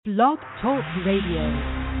Blog Talk Radio.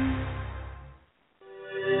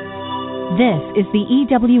 This is the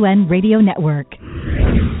EWN Radio Network.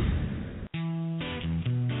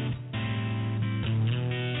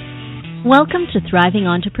 Welcome to Thriving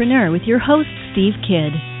Entrepreneur with your host, Steve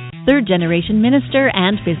Kidd, third-generation minister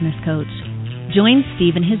and business coach. Join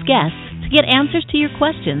Steve and his guests to get answers to your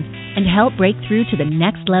questions and help break through to the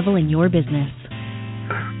next level in your business.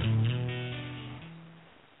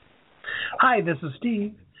 Hi, this is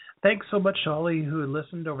Steve. Thanks so much to all of you who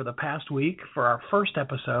listened over the past week for our first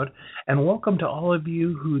episode, and welcome to all of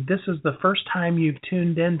you who this is the first time you've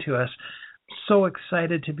tuned in to us. So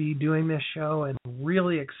excited to be doing this show and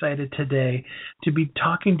really excited today to be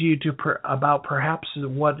talking to you about perhaps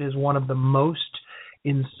what is one of the most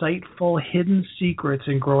insightful hidden secrets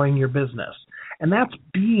in growing your business, and that's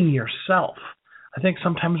being yourself. I think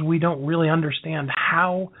sometimes we don't really understand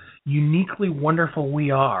how uniquely wonderful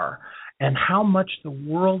we are and how much the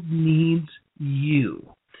world needs you.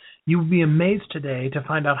 You will be amazed today to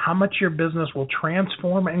find out how much your business will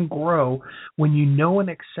transform and grow when you know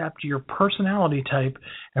and accept your personality type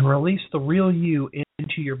and release the real you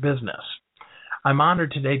into your business. I'm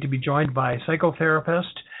honored today to be joined by psychotherapist,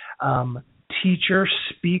 teacher,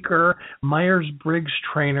 speaker, Myers-Briggs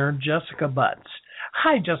trainer, Jessica Butts.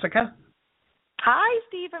 Hi, Jessica. Hi,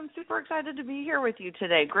 Steve. I'm super excited to be here with you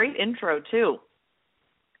today. Great intro, too.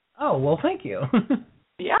 Oh, well, thank you.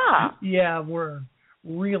 Yeah. Yeah, we're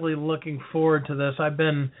really looking forward to this. I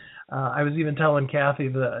was even telling Kathy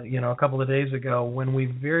a couple of days ago when we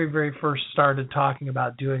very, very first started talking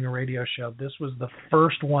about doing a radio show, this was the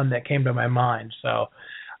first one that came to my mind. So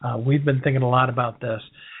we've been thinking a lot about this.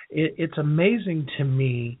 It's amazing to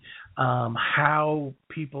me how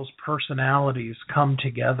people's personalities come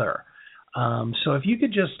together. So if you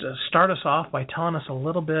could just start us off by telling us a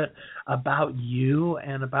little bit about you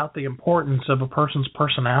and about the importance of a person's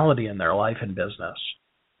personality in their life and business.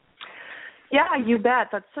 Yeah, you bet.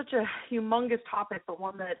 That's such a humongous topic, but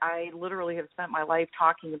one that I literally have spent my life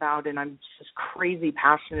talking about, and I'm just crazy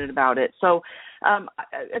passionate about it. So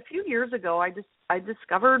a few years ago, I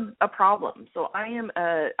discovered a problem. So I am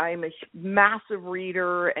a massive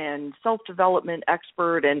reader and self-development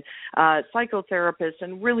expert and psychotherapist,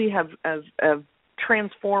 and really have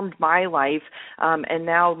transformed my life, and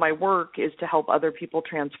now my work is to help other people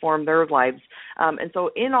transform their lives. And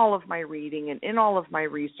so in all of my reading and in all of my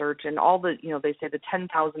research and all the, they say the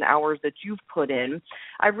 10,000 hours that you've put in,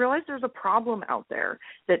 I realized there's a problem out there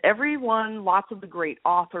that everyone, lots of the great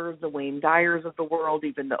authors, the Wayne Dyers of the world,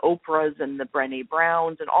 even the Oprahs and the Brené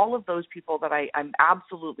Browns and all of those people that I'm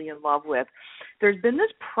absolutely in love with, there's been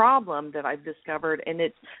this problem that I've discovered, and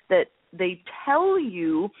it's that they tell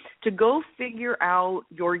you to go figure out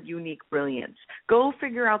your unique brilliance. Go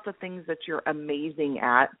figure out the things that you're amazing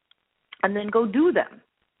at, and then go do them.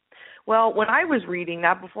 Well, when I was reading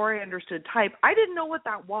that, before I understood type, I didn't know what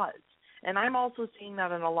that was. And I'm also seeing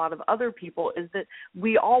that in a lot of other people, is that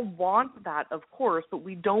we all want that, of course, but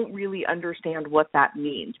we don't really understand what that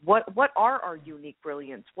means. What are our unique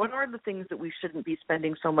brilliance? What are the things that we shouldn't be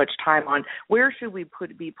spending so much time on? Where should we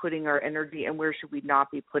be putting our energy, and where should we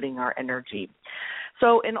not be putting our energy?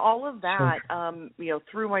 So in all of that,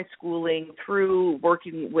 through my schooling, through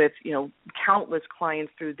working with, countless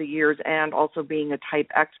clients through the years, and also being a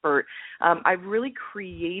type expert, I've really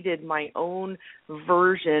created my own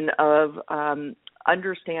version of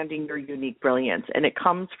understanding your unique brilliance. And it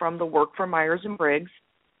comes from the work from Myers-Briggs,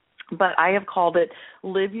 but I have called it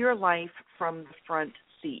Live Your Life from the Front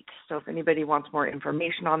Seat. So if anybody wants more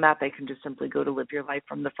information on that, they can just simply go to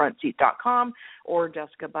liveyourlifefromthefrontseat.com or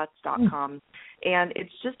jessicabutts.com. And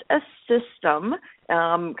it's just a system,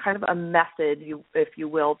 kind of a method, if you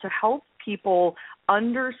will, to help people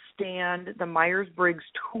understand the Myers-Briggs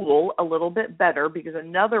tool a little bit better, because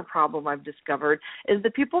another problem I've discovered is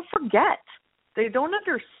that people forget. They don't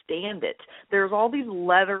understand it. There's all these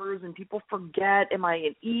letters, and people forget, am I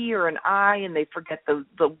an E or an I, and they forget the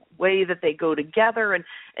way that they go together.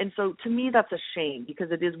 And so to me, that's a shame, because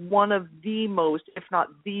it is one of the most, if not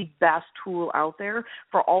the best tool out there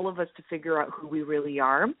for all of us to figure out who we really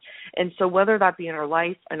are. And so whether that be in our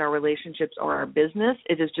life, in our relationships, or our business,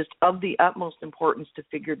 it is just of the utmost importance to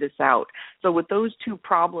figure this out. So with those two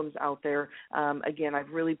problems out there, again, I've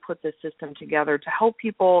really put this system together to help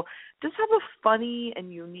people just have a funny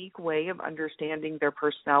and unique way of understanding their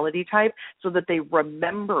personality type, so that they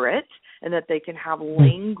remember it and that they can have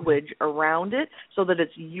language around it so that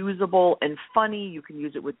it's usable and funny. You can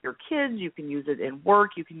use it with your kids. You can use it in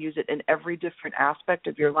work. You can use it in every different aspect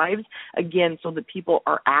of your lives, again, so that people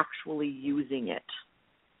are actually using it.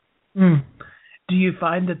 Do you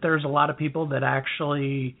find that there's a lot of people that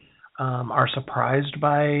actually are surprised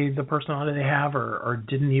by the personality they have, or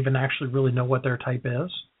didn't even actually really know what their type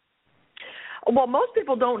is? Well, most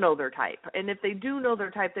people don't know their type, and if they do know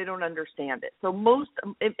their type, they don't understand it. So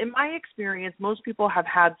in my experience, most people have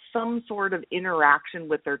had some sort of interaction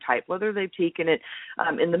with their type, whether they've taken it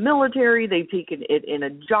in the military, they've taken it in a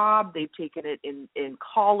job, they've taken it in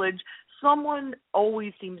college. Someone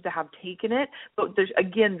always seems to have taken it, but there's,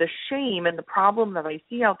 again, the shame and the problem that I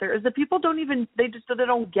see out there is that people don't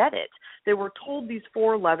get it. They were told these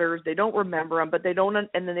 4 letters, they don't remember them, but they don't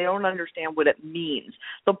understand what it means.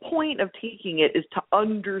 The point of taking it is to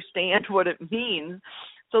understand what it means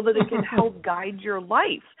so that it can help guide your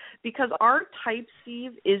life, because our type,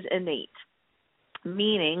 Steve, is innate.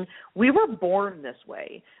 Meaning we were born this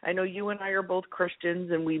way. I know you and I are both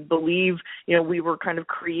Christians, and we believe, we were kind of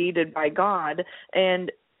created by God.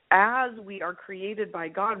 And as we are created by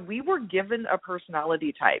God, we were given a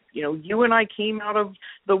personality type. You and I came out of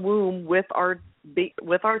the womb with our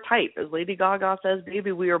type. As Lady Gaga says,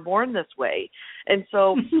 baby, we are born this way. And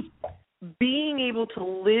so being able to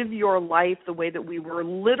live your life the way that we were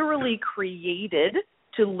literally created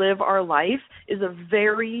to live our life is a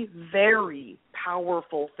very, very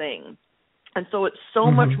powerful thing. And so it's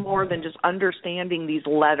so much more than just understanding these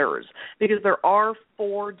letters, because there are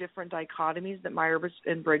 4 different dichotomies that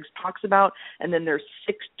Myers-Briggs talks about, and then there's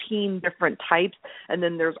 16 different types, and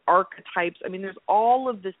then there's archetypes. I mean, there's all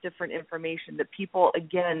of this different information that people,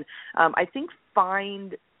 again, I think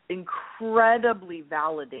find incredibly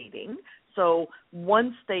validating. So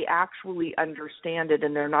once they actually understand it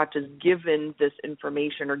and they're not just given this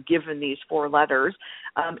information or given these 4 letters,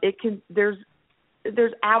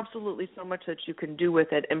 there's absolutely so much that you can do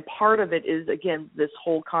with it. And part of it is, again, this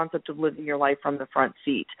whole concept of living your life from the front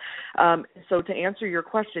seat. So to answer your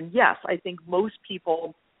question, yes, I think most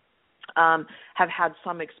people have had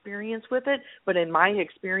some experience with it, but in my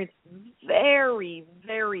experience, very,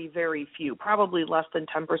 very, very few, probably less than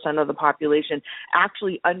 10% of the population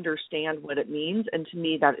actually understand what it means. And to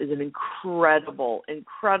me, that is an incredible,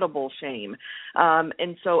 incredible shame.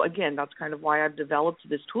 And so, again, that's kind of why I've developed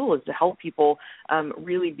this tool, is to help people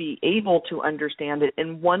really be able to understand it.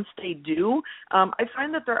 And once they do, I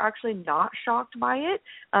find that they're actually not shocked by it.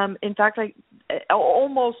 In fact,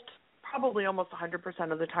 probably almost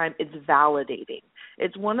 100% of the time, it's validating.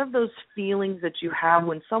 It's one of those feelings that you have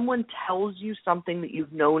when someone tells you something that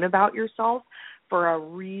you've known about yourself for a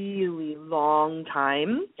really long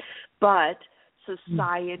time, but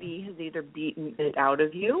society has either beaten it out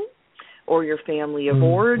of you, or your family of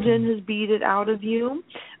origin has beat it out of you,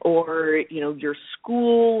 or, your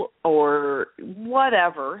school or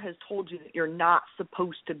whatever has told you that you're not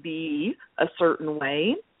supposed to be a certain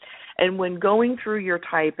way. And when going through your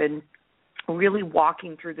type and really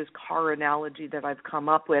walking through this car analogy that I've come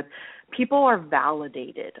up with, people are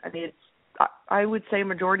validated. I mean, I would say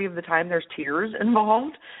majority of the time there's tears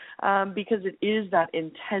involved, because it is that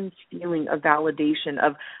intense feeling of validation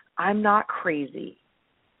of, I'm not crazy.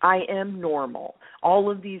 I am normal. All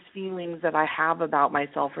of these feelings that I have about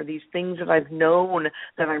myself, or these things that I've known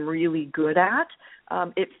that I'm really good at,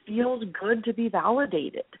 it feels good to be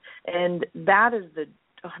validated. And that is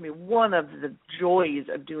one of the joys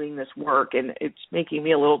of doing this work, and it's making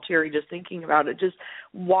me a little teary just thinking about it, just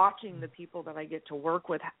watching the people that I get to work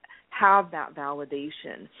with have that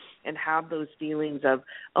validation and have those feelings of,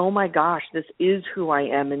 oh my gosh, this is who I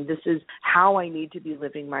am, and this is how I need to be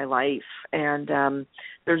living my life. And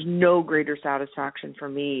there's no greater satisfaction for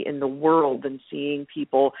me in the world than seeing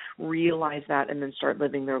people realize that and then start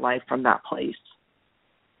living their life from that place.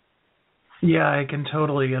 Yeah, I can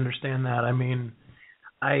totally understand that. I mean,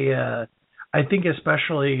 I think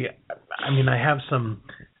especially, I have some,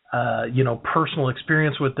 personal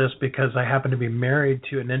experience with this, because I happen to be married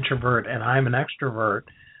to an introvert and I'm an extrovert,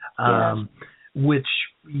 which,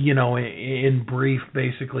 in brief,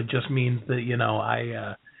 basically just means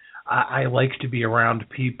that, I like to be around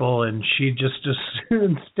people, and she just as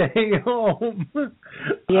soon stay home.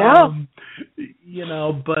 Yeah.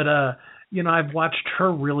 I've watched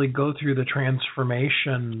her really go through the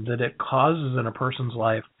transformation that it causes in a person's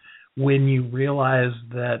life when you realize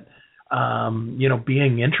that,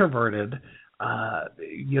 being introverted,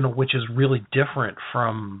 which is really different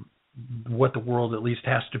from what the world at least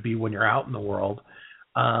has to be when you're out in the world,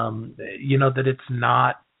 that it's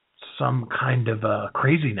not some kind of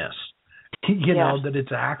craziness, that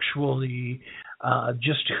it's actually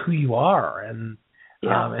just who you are, and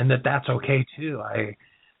that's okay too.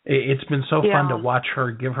 It's been so fun to watch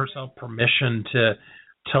her give herself permission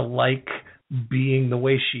to like being the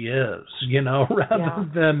way she is, rather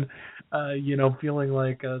than, feeling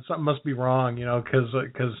like something must be wrong,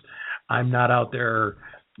 because I'm not out there,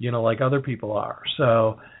 like other people are.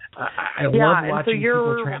 So I love watching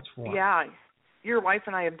people transform. Yeah, your wife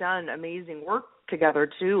and I have done amazing work together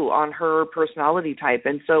too on her personality type,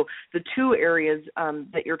 and so the two areas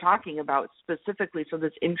that you're talking about specifically, so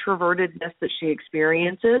this introvertedness that she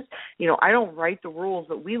experiences, I don't write the rules,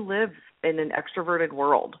 but we live in an extroverted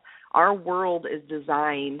world. Our world is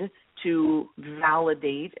designed to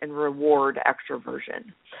validate and reward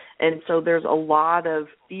extroversion. And so there's a lot of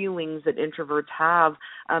feelings that introverts have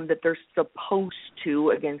that they're supposed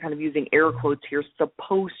to, again, kind of using air quotes here,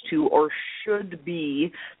 supposed to or should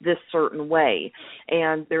be this certain way.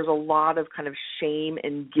 And there's a lot of kind of shame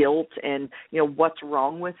and guilt and, what's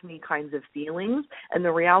wrong with me kinds of feelings. And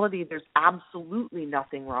the reality, there's absolutely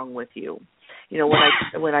nothing wrong with you.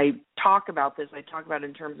 When I talk about this, I talk about it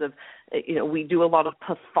in terms of, we do a lot of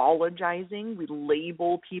pathologizing. We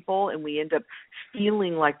label people, and we end up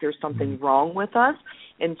feeling like there's something wrong with us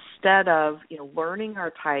instead of, learning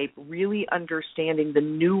our type, really understanding the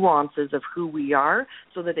nuances of who we are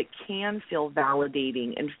so that it can feel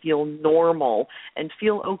validating and feel normal and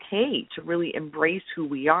feel okay to really embrace who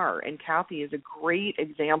we are. And Kathy is a great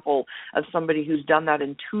example of somebody who's done that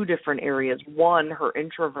in two different areas. One, her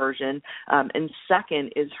introversion, and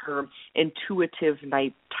second is her intuitive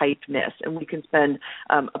typeness. And we can spend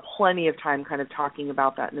plenty of time kind of talking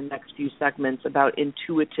about that in the next few segments about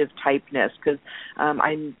intuitive typeness, because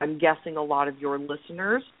I'm guessing a lot of your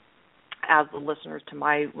listeners, as the listeners to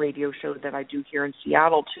my radio show that I do here in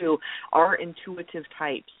Seattle too, are intuitive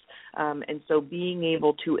types. And so being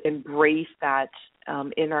able to embrace that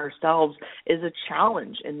in ourselves is a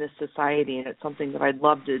challenge in this society, and it's something that I'd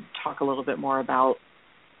love to talk a little bit more about.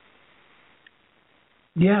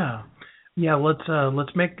 Yeah,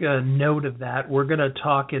 let's make a note of that. We're going to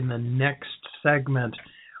talk in the next segment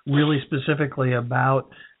really specifically about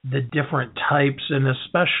the different types and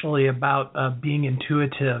especially about being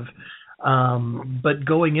intuitive. But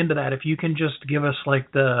going into that, if you can just give us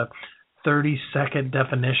like the 30-second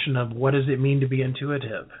definition of what does it mean to be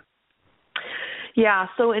intuitive? Yeah,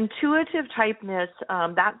 so intuitive typeness,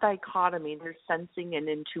 that dichotomy, there's sensing and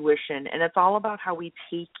intuition, and it's all about how we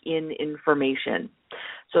take in information.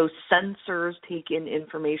 So sensors take in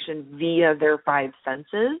information via their five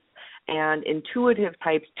senses, and intuitive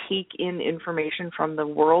types take in information from the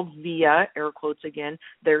world via, air quotes again,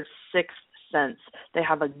 their sixth sense. They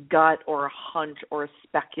have a gut or a hunch or a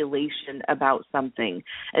speculation about something.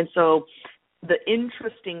 And so the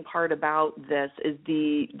interesting part about this is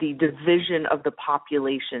the division of the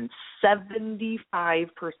population. 75%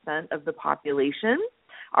 of the population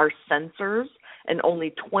are sensors, and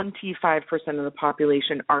only 25% of the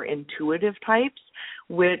population are intuitive types,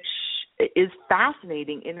 which is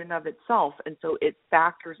fascinating in and of itself. And so it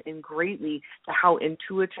factors in greatly to how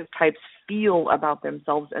intuitive types feel about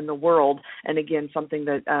themselves and the world. And again, something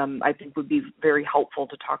that I think would be very helpful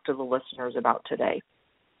to talk to the listeners about today.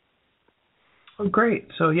 Oh, great.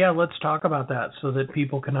 So, let's talk about that so that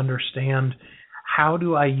people can understand how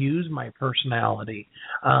do I use my personality.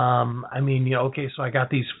 So I got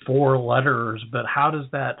these 4 letters, but how does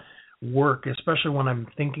that work, especially when I'm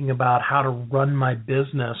thinking about how to run my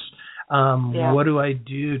business? What do I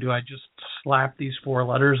do? Do I just slap these 4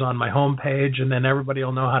 letters on my homepage and then everybody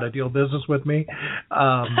will know how to deal business with me?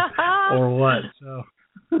 Or what?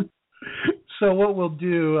 So what we'll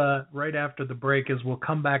do right after the break is we'll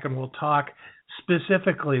come back and we'll talk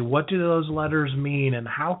specifically what do those letters mean and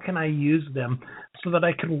how can I use them so that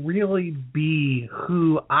I can really be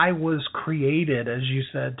who I was created, as you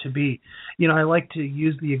said, to be. I like to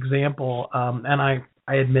use the example, and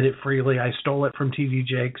I admit it freely, I stole it from T.D.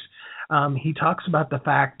 Jakes. He talks about the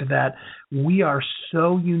fact that we are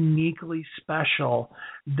so uniquely special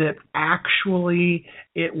that actually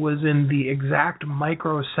it was in the exact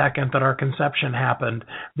microsecond that our conception happened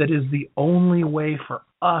that is the only way for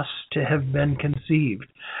us to have been conceived.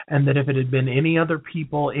 And that if it had been any other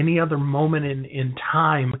people, any other moment in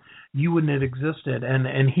time, you wouldn't have existed.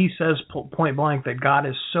 And he says point blank that God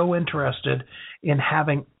is so interested in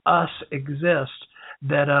having us exist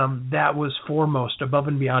that that was foremost, above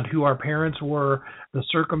and beyond who our parents were, the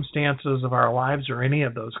circumstances of our lives, or any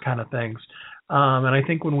of those kind of things. And I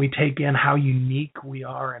think when we take in how unique we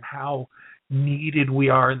are and how needed we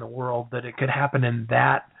are in the world, that it could happen in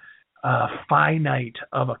that finite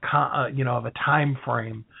of a time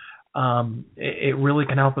frame, it really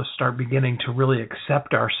can help us start beginning to really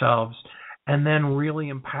accept ourselves and then really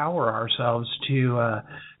empower ourselves to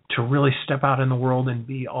really step out in the world and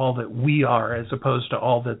be all that we are, as opposed to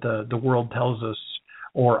all that the world tells us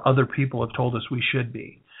or other people have told us we should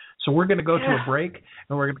be. So we're going to go to a break,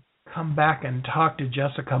 and we're going to come back and talk to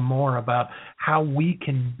Jessica more about how we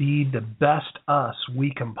can be the best us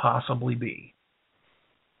we can possibly be.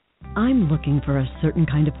 I'm looking for a certain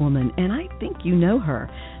kind of woman, and I think you know her.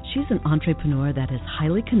 She's an entrepreneur that is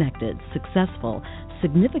highly connected, successful,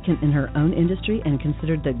 significant in her own industry, and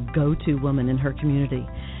considered the go-to woman in her community.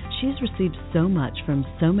 She's received so much from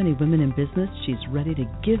so many women in business, she's ready to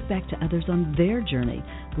give back to others on their journey,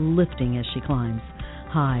 lifting as she climbs.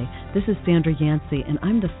 Hi, this is Sandra Yancey, and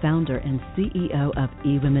I'm the founder and CEO of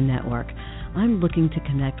eWomen Network. I'm looking to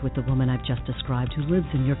connect with the woman I've just described who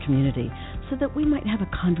lives in your community so that we might have a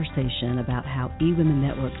conversation about how eWomen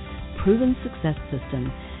Network's proven success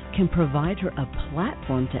system can provide her a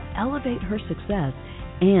platform to elevate her success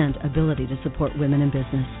and ability to support women in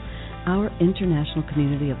business. Our international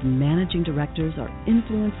community of managing directors are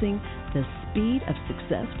influencing the speed of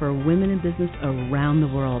success for women in business around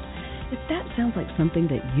the world. If that sounds like something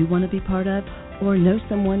that you want to be part of or know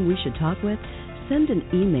someone we should talk with, send an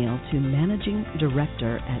email to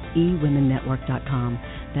managingdirector@ewomennetwork.com.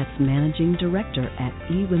 That's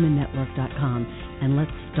managingdirector@ewomennetwork.com, and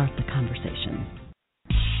let's start the conversation.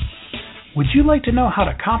 Would you like to know how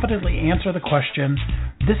to competently answer the question,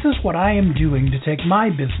 "This is what I am doing to take my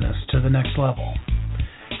business to the next level"?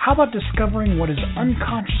 How about discovering what is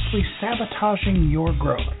unconsciously sabotaging your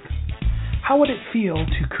growth? How would it feel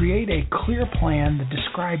to create a clear plan that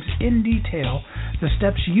describes in detail the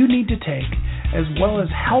steps you need to take, as well as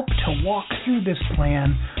help to walk through this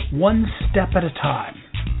plan one step at a time?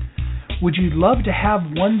 Would you love to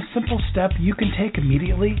have one simple step you can take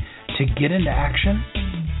immediately to get into action?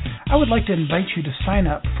 I would like to invite you to sign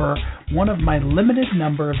up for one of my limited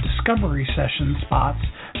number of discovery session spots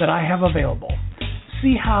that I have available.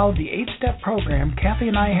 See how the 8-step program Kathy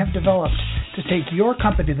and I have developed to take your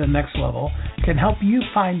company to the next level can help you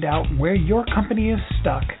find out where your company is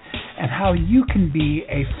stuck and how you can be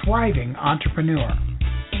a thriving entrepreneur.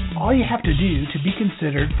 All you have to do to be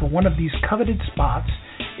considered for one of these coveted spots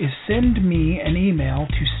is send me an email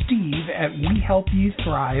to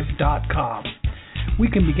steve@wehelpyouthrive.com. We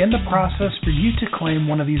can begin the process for you to claim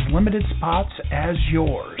one of these limited spots as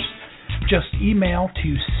yours. Just email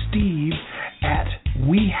to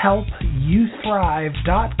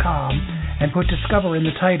steve@wehelpyouthrive.com and put Discover in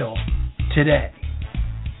the title today.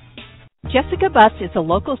 Jessica Butts is a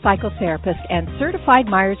local psychotherapist and certified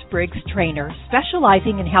Myers-Briggs trainer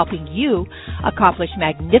specializing in helping you accomplish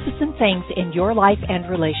magnificent things in your life and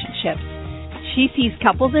relationships. She sees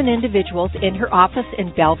couples and individuals in her office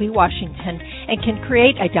in Bellevue, Washington, and can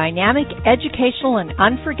create a dynamic, educational, and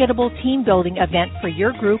unforgettable team-building event for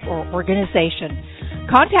your group or organization.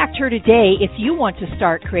 Contact her today if you want to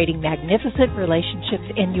start creating magnificent relationships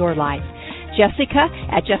in your life. Jessica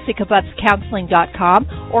at jessicabuttscounseling.com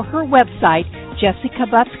or her website,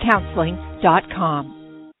 jessicabuttscounseling.com.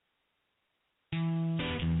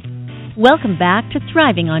 Welcome back to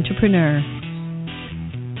Thriving Entrepreneur.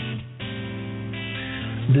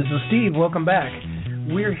 This is Steve. Welcome back.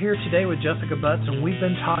 We're here today with Jessica Butts, and we've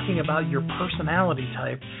been talking about your personality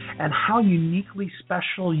type and how uniquely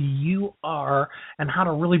special you are and how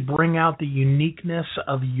to really bring out the uniqueness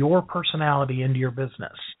of your personality into your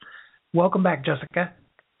business. Welcome back, Jessica.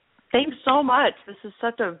 Thanks so much. This is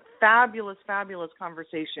such a fabulous, fabulous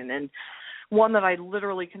conversation and one that I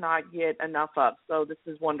literally cannot get enough of. So this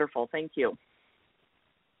is wonderful. Thank you.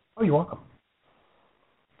 Oh, you're welcome.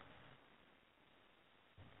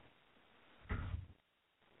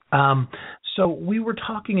 So we were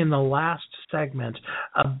talking in the last segment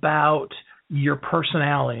about your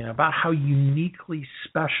personality and about how uniquely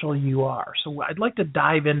special you are. So I'd like to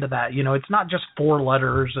dive into that. You know, it's not just 4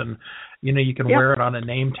 letters and, you know, you can wear it on a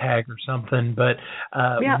name tag or something, but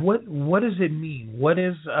what does it mean? What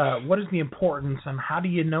is the importance and how do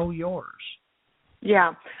you know yours?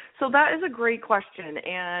 Yeah. So that is a great question,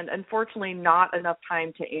 and unfortunately not enough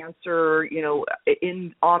time to answer,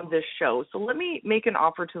 on this show. So let me make an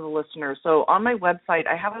offer to the listener. So on my website,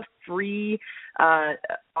 I have a free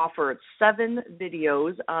offer. It's 7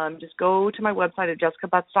 videos. Just go to my website at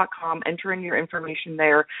jessicabutts.com, enter in your information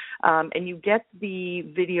there, and you get the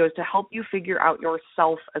videos to help you figure out your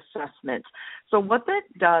self-assessment. So what that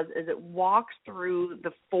does is it walks through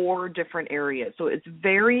the 4 different areas. So it's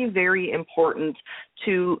very, very important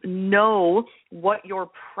to know what your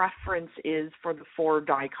preference is for the 4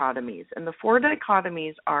 dichotomies. And the 4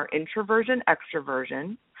 dichotomies are introversion,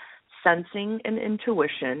 extroversion, sensing and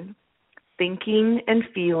intuition, thinking and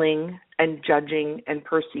feeling, and judging and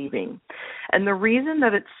perceiving. And the reason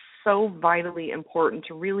that it's so vitally important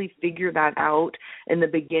to really figure that out in the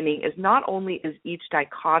beginning. Is not only is each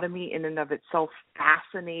dichotomy in and of itself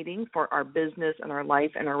fascinating for our business and our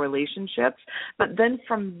life and our relationships, but then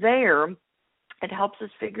from there, it helps us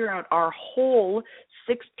figure out our whole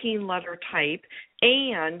 16-letter type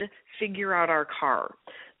and figure out our car.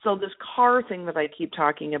 So this car thing that I keep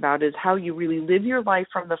talking about is how you really live your life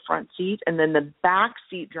from the front seat, and then the back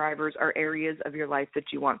seat drivers are areas of your life that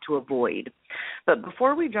you want to avoid. But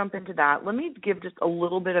before we jump into that, let me give just a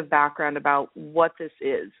little bit of background about what this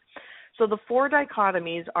is. So the 4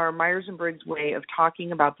 dichotomies are Myers-Briggs' way of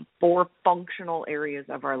talking about the 4 functional areas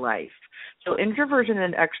of our life. So introversion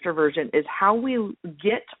and extroversion is how we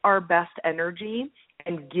get our best energy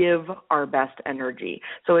and give our best energy.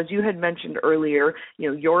 So as you had mentioned earlier,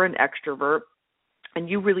 you're an extrovert, and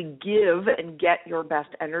you really give and get your best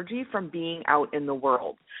energy from being out in the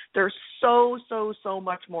world. There's so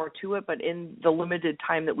much more to it, but in the limited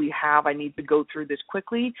time that we have, I need to go through this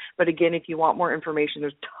quickly. But again, if you want more information,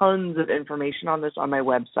 there's tons of information on this on my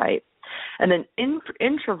website. And then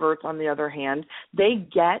introverts, on the other hand, they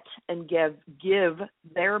get and give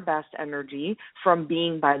their best energy from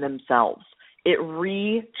being by themselves. It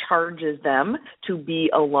recharges them to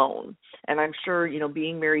be alone. And I'm sure,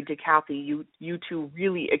 being married to Kathy, you two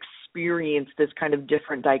really experience this kind of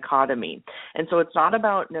different dichotomy. And so it's not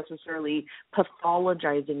about necessarily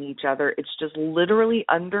pathologizing each other. It's just literally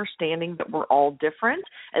understanding that we're all different,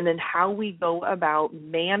 and then how we go about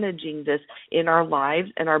managing this in our lives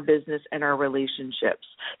and our business and our relationships.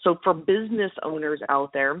 So for business owners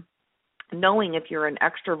out there, knowing if you're an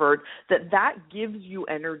extrovert, that gives you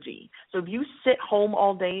energy. So if you sit home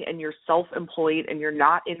all day and you're self-employed and you're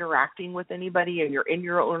not interacting with anybody and you're in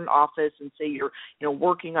your own office and say you're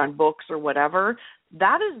working on books or whatever,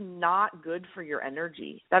 that is not good for your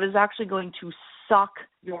energy. That is actually going to suck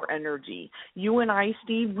your energy. You and I,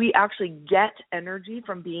 Steve, we actually get energy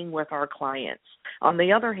from being with our clients. On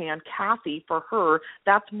the other hand, Kathy, for her,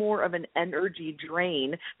 that's more of an energy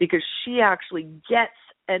drain because she actually gets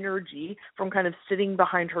energy from kind of sitting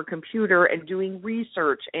behind her computer and doing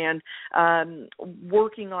research and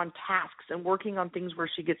working on tasks and working on things where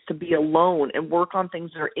she gets to be alone and work on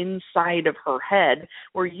things that are inside of her head,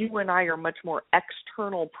 where you and I are much more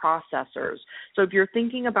external processors. So if you're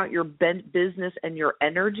thinking about your business and your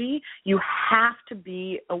energy, you have to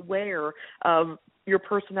be aware of your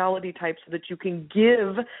personality type so that you can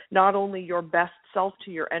give not only your best self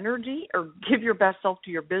to your energy or give your best self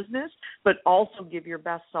to your business, but also give your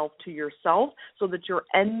best self to yourself so that your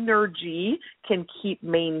energy can keep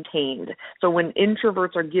maintained. So when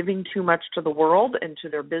introverts are giving too much to the world and to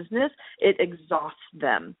their business, it exhausts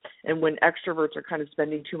them. And when extroverts are kind of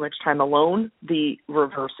spending too much time alone, the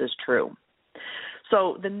reverse is true.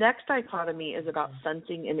 So the next dichotomy is about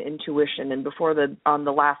sensing and intuition. And before on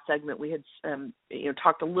the last segment, we had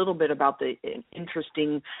talked a little bit about the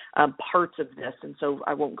interesting parts of this. And so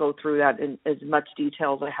I won't go through that in as much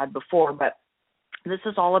detail as I had before, but this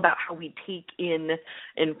is all about how we take in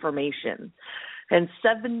information. And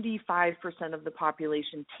 75% of the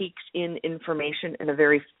population takes in information in a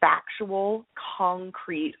very factual,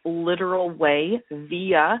 concrete, literal way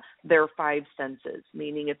via their 5 senses,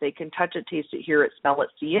 meaning if they can touch it, taste it, hear it, smell it,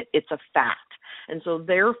 see it, it's a fact. And so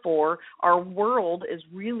therefore, our world is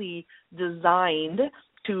really designed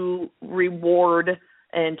to reward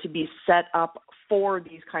and to be set up for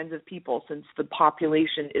these kinds of people, since the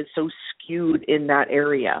population is so skewed in that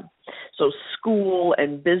area. So school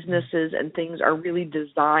and businesses and things are really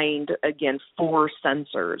designed, again, for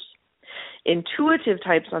sensors. Intuitive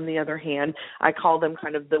types, on the other hand, I call them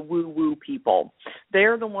kind of the woo-woo people.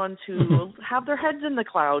 They're the ones who have their heads in the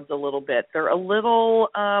clouds a little bit. They're a little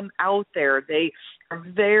out there. They are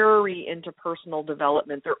very into personal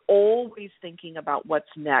development. They're always thinking about what's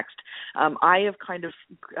next. I have kind of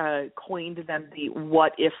coined them the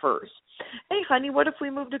what-ifers. Hey, honey, what if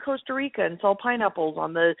we moved to Costa Rica and sell pineapples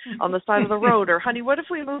on the side of the road? Or, honey, what if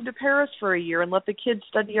we moved to Paris for a year and let the kids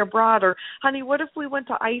study abroad? Or, honey, what if we went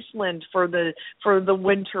to Iceland for the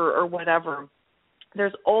winter or whatever?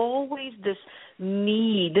 There's always this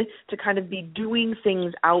need to kind of be doing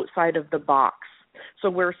things outside of the box. So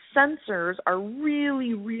where sensors are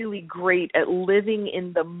really, really great at living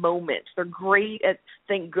in the moment. They're great at,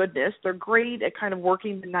 thank goodness, they're great at kind of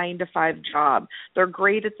working the 9-to-5 job. They're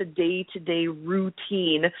great at the day-to-day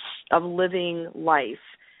routine of living life.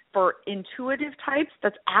 For intuitive types,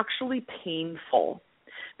 that's actually painful,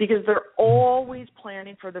 because they're always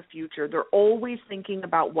planning for the future. They're always thinking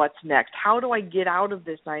about what's next. How do I get out of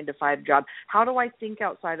this 9-to-5 job? How do I think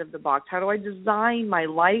outside of the box? How do I design my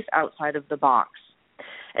life outside of the box?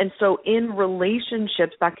 And so in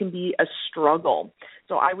relationships, that can be a struggle.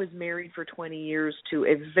 So I was married for 20 years to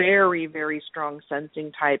a very, very strong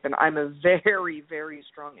sensing type, and I'm a very, very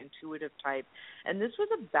strong intuitive type. And this was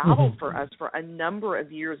a battle for us for a number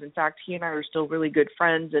of years. In fact, he and I are still really good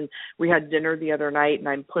friends, and we had dinner the other night, and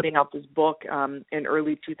I'm putting out this book in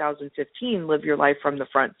early 2015, Live Your Life from the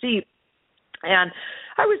Front Seat. And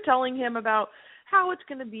I was telling him about how it's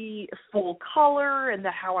going to be full color and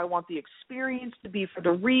how I want the experience to be for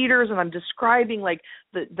the readers. And I'm describing like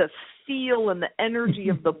the feel and the energy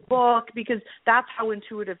of the book, because that's how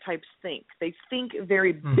intuitive types think. They think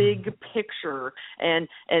very big picture, and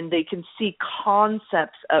they can see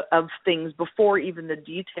concepts of things before even the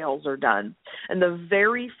details are done. And the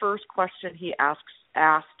very first question he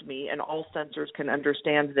asked me, and all sensors can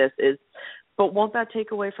understand this, is, but won't that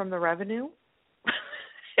take away from the revenue?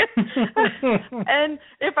 And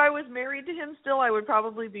if I was married to him still, I would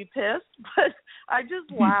probably be pissed, but I just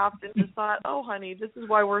laughed and just thought, oh, honey, this is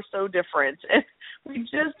why we're so different. And we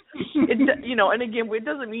just, and again, it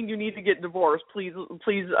doesn't mean you need to get divorced. Please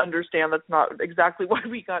understand that's not exactly why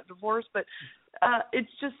we got divorced, but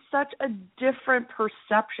it's just such a different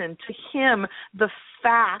perception. To him, the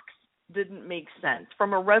facts didn't make sense.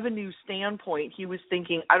 From a revenue standpoint, he was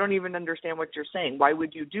thinking, I don't even understand what you're saying. Why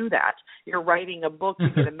would you do that? You're writing a book to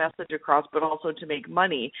get a message across, but also to make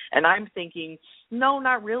money. And I'm thinking, no,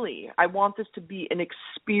 not really. I want this to be an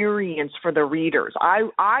experience for the readers.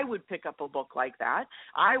 I would pick up a book like that.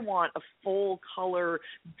 I want a full color,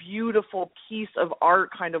 beautiful piece of art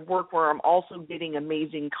kind of work where I'm also getting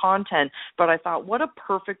amazing content. But I thought, what a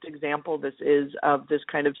perfect example this is of this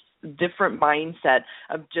kind of different mindset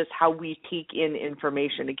of just how we take in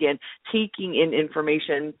information. Again, taking in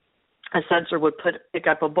information, a sensor would pick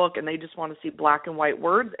up a book and they just want to see black and white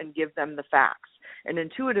words and give them the facts. An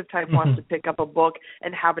intuitive type wants to pick up a book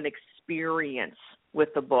and have an experience with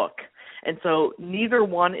the book. And so neither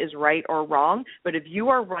one is right or wrong, but if you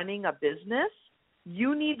are running a business,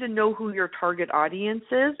 you need to know who your target audience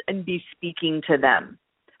is and be speaking to them.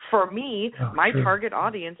 For me, my target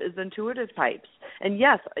audience is intuitive types. And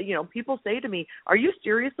yes, people say to me, are you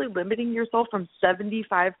seriously limiting yourself from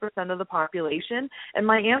 75% of the population? And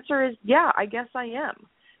my answer is, yeah, I guess I am,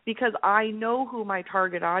 because I know who my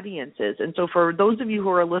target audience is. And so for those of you who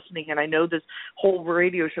are listening, and I know this whole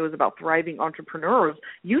radio show is about thriving entrepreneurs,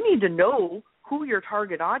 you need to know who your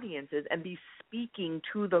target audience is and be speaking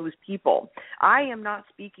to those people. I am not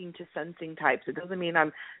speaking to sensing types. It doesn't mean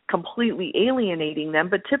I'm completely alienating them,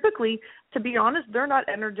 but typically, to be honest, they're not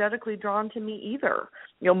energetically drawn to me either.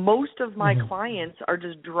 Most of my clients are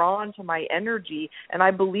just drawn to my energy, and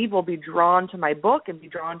I believe will be drawn to my book and be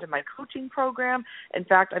drawn to my coaching program. In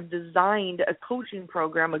fact, I've designed a coaching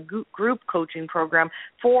program, a group coaching program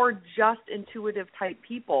for just intuitive type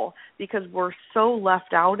people, because we're so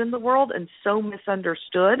left out in the world and so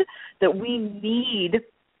misunderstood that we need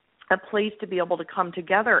a place to be able to come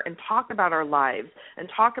together and talk about our lives and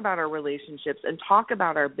talk about our relationships and talk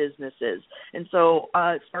about our businesses. And so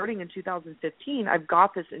starting in 2015, I've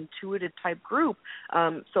got this intuitive type group.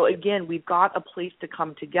 So again, we've got a place to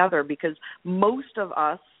come together, because most of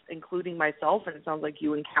us, including myself, and it sounds like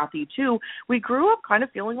you and Kathy too, we grew up kind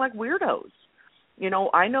of feeling like weirdos.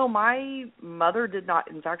 I know my mother did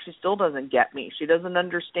not, in fact, she still doesn't get me. She doesn't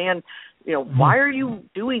understand, why are you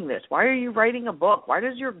doing this? Why are you writing a book? Why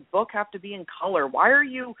does your book have to be in color? Why are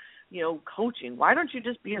you, coaching? Why don't you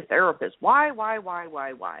just be a therapist? Why?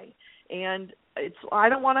 And I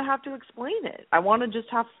don't want to have to explain it. I want to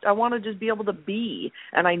just be able to be.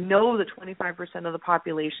 And I know that 25% of the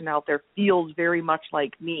population out there feels very much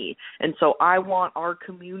like me. And so I want our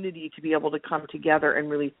community to be able to come together and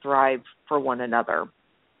really thrive for one another.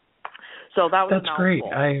 So that was That's great.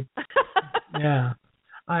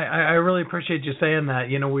 I really appreciate you saying that.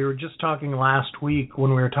 We were just talking last week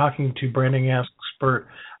when we were talking to branding expert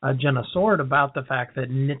Jenna Sword about the fact that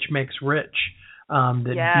niche makes rich.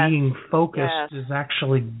 Being focused is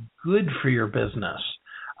actually good for your business.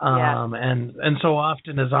 And so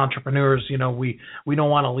often as entrepreneurs, we don't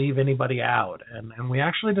want to leave anybody out. And we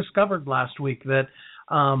actually discovered last week that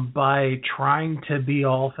by trying to be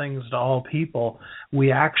all things to all people,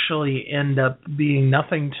 we actually end up being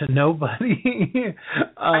nothing to nobody.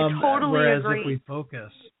 I totally whereas agree. If we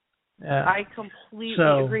focus. I completely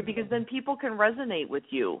agree, because then people can resonate with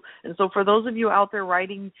you. And so for those of you out there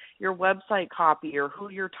writing your website copy or who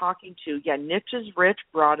you're talking to, niche is rich,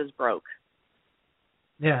 broad is broke.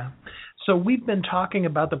 Yeah. So we've been talking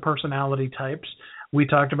about the personality types. We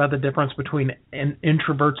talked about the difference between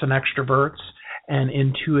introverts and extroverts. and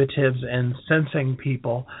intuitives and sensing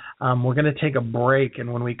people. We're going to take a break,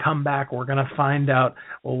 and when we come back, we're going to find out,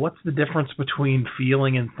 well, what's the difference between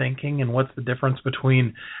feeling and thinking, and what's the difference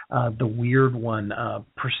between the weird one,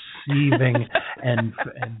 perceiving and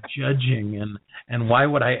judging, and why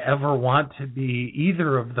would I ever want to be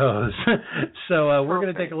either of those? So we're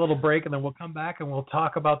going to take a little break, and then we'll come back and we'll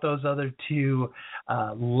talk about those other two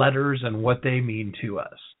letters and what they mean to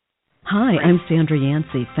us. Hi, I'm Sandra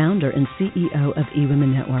Yancey, founder and CEO of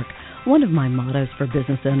eWomen Network. One of my mottos for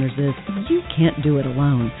business owners is, you can't do it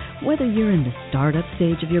alone. Whether you're in the startup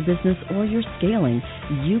stage of your business or you're scaling,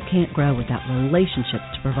 you can't grow without relationships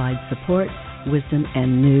to provide support, wisdom,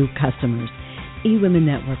 and new customers. eWomen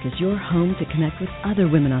Network is your home to connect with other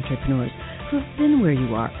women entrepreneurs who have been where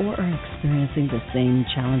you are or are experiencing the same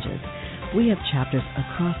challenges. We have chapters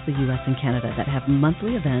across the U.S. and Canada that have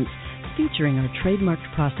monthly events featuring our trademarked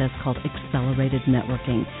process called Accelerated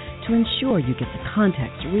Networking to ensure you get the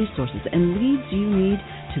contacts, resources, and leads you need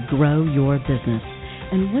to grow your business.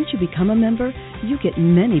 And once you become a member, you get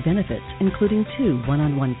many benefits, including 2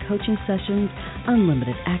 one-on-one coaching sessions,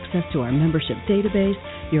 unlimited access to our membership database,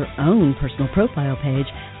 your own personal profile page,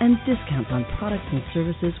 and discounts on products and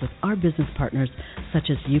services with our business partners such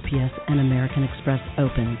as UPS and American Express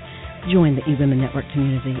Open. Join the eWomen Network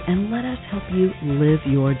community and let us help you live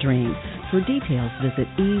your dream. For details, visit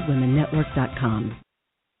eWomenNetwork.com.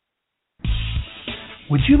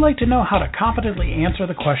 Would you like to know how to confidently answer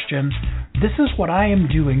the question, this is what I am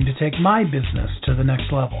doing to take my business to the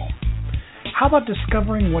next level? How about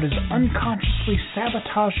discovering what is unconsciously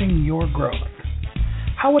sabotaging your growth?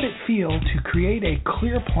 How would it feel to create a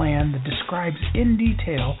clear plan that describes in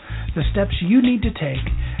detail the steps you need to take,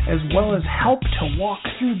 as well as help to walk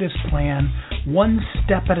through this plan one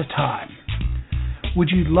step at a time?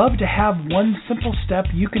 Would you love to have one simple step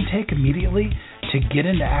you can take immediately to get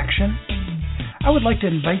into action? I would like to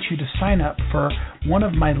invite you to sign up for one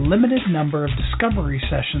of my limited number of discovery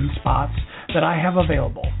session spots that I have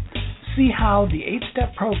available. See how the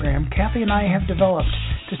 8-step program Kathy and I have developed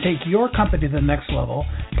to take your company to the next level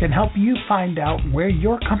can help you find out where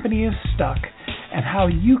your company is stuck and how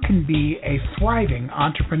you can be a thriving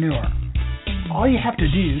entrepreneur. All you have to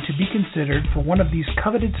do to be considered for one of these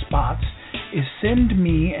coveted spots is send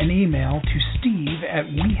me an email to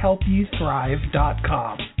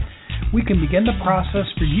steve@wehelpyouthrive.com. We can begin the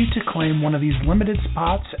process for you to claim one of these limited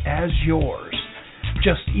spots as yours.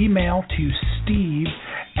 Just email to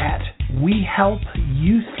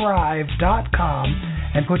steve@wehelpyouthrive.com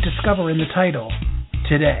and put Discover in the title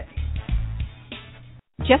today.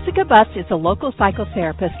 Jessica Butts is a local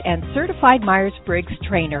psychotherapist and certified Myers-Briggs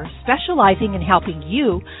trainer specializing in helping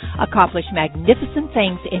you accomplish magnificent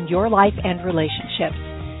things in your life and relationships.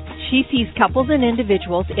 She sees couples and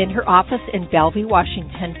individuals in her office in Bellevue,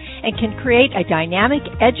 Washington, and can create a dynamic,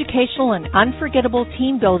 educational, and unforgettable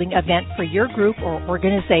team-building event for your group or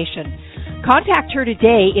organization. Contact her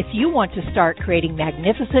today if you want to start creating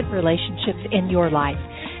magnificent relationships in your life.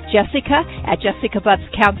 Jessica at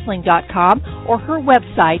jessicabuttscounseling.com or her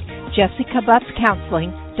website,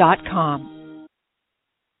 jessicabuttscounseling.com.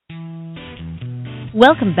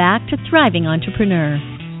 Welcome back to Thriving Entrepreneur.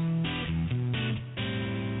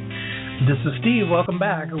 This is Steve. Welcome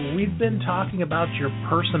back. We've been talking about your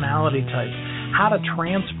personality types, how to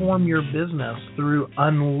transform your business through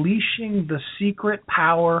unleashing the secret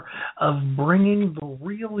power of bringing the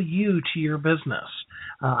real you to your business.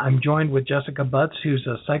 I'm joined with Jessica Butts, who's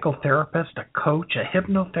a psychotherapist, a coach, a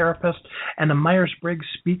hypnotherapist, and a Myers-Briggs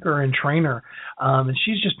speaker and trainer. And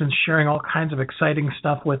she's just been sharing all kinds of exciting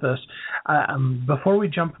stuff with us. Before we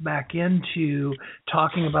jump back into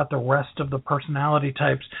talking about the rest of the personality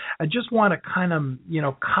types, I just want to kind of,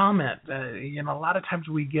 comment. A lot of times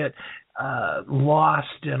we get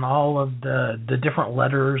lost in all of the different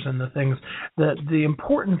letters and the things. The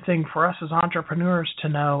important thing for us as entrepreneurs to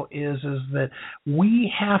know is that we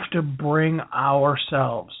have to bring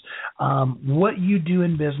ourselves. What you do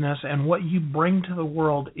in business and what you bring to the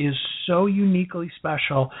world is so uniquely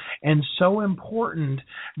special and so important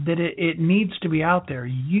that it needs to be out there.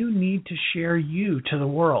 You need to share you to the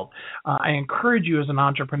world. I encourage you as an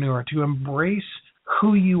entrepreneur to embrace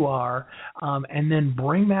who you are, and then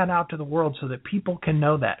bring that out to the world so that people can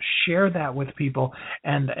know that. Share that with people,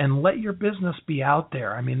 and let your business be out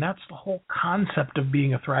there. I mean, that's the whole concept of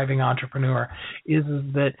being a thriving entrepreneur, is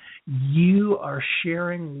that you are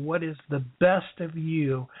sharing what is the best of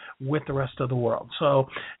you with the rest of the world. So,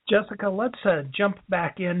 Jessica, let's jump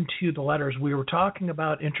back into the letters. We were talking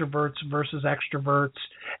about introverts versus extroverts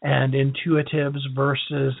and intuitives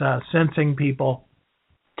versus sensing people.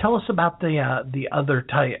 Tell us about the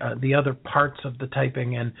other parts of the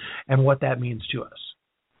typing and what that means to us.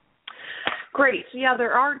 Great. So yeah,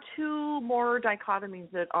 there are two more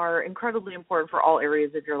dichotomies that are incredibly important for all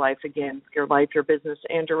areas of your life. Again, your life, your business,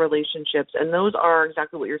 and your relationships. And those are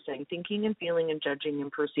exactly what you're saying: thinking and feeling, and judging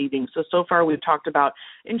and perceiving. So far we've talked about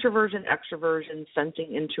introversion, extroversion,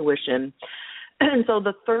 sensing, intuition. And so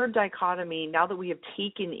the third dichotomy, now that we have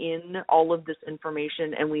taken in all of this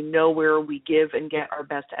information and we know where we give and get our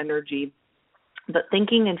best energy, the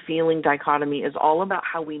thinking and feeling dichotomy is all about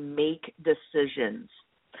how we make decisions.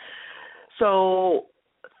 So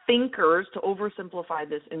thinkers, to oversimplify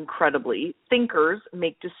this incredibly, thinkers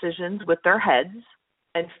make decisions with their heads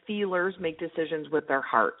and feelers make decisions with their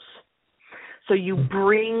hearts. So you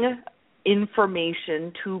bring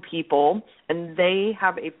information to people and they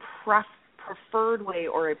have a preferred way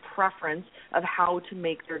or a preference of how to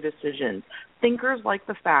make their decisions. Thinkers like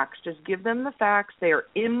the facts. Just give them the facts. They are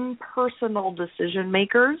impersonal decision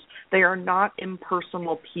makers. They are not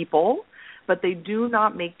impersonal people, but they do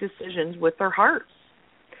not make decisions with their hearts.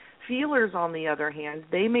 Feelers, on the other hand,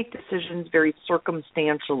 they make decisions very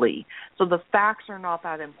circumstantially. So the facts are not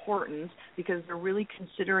that important because they're really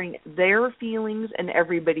considering their feelings and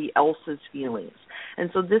everybody else's feelings. And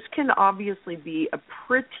so this can obviously be a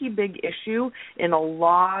pretty big issue in a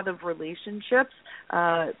lot of relationships,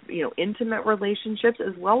 intimate relationships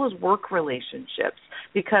as well as work relationships,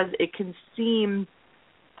 because it can seem,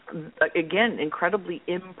 again, incredibly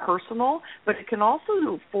impersonal, but it can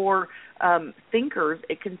also, for thinkers,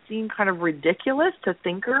 it can seem kind of ridiculous to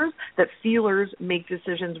thinkers that feelers make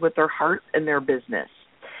decisions with their hearts and their business.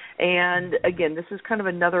 And again, this is kind of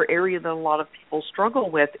another area that a lot of people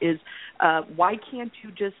struggle with is why can't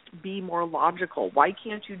you just be more logical? Why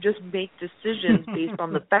can't you just make decisions based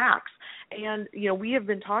on the facts? And, we have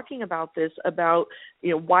been talking about this, about,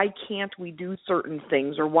 why can't we do certain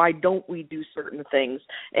things or why don't we do certain things?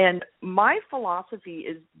 And my philosophy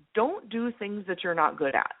is don't do things that you're not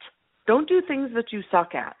good at. Don't do things that you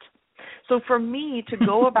suck at. So for me to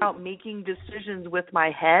go about making decisions with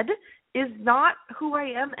my head is not who I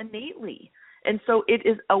am innately. And so it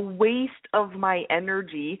is a waste of my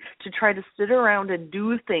energy to try to sit around and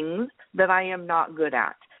do things that I am not good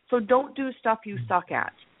at. So don't do stuff you suck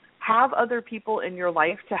at. Have other people in your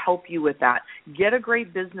life to help you with that. Get a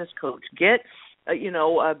great business coach. Get,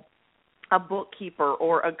 a bookkeeper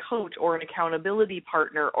or a coach or an accountability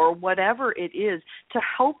partner or whatever it is to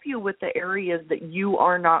help you with the areas that you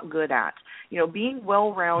are not good at. Being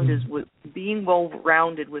well-rounded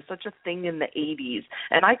was such a thing in the 80s,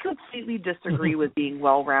 and I completely disagree with being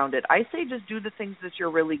well-rounded. I say just do the things that you're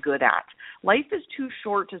really good at. Life is too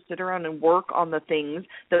short to sit around and work on the things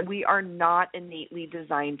that we are not innately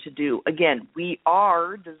designed to do. Again, we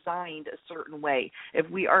are designed a certain way. If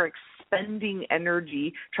we are expending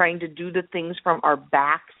energy trying to do the things from our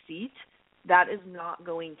back seat, that is not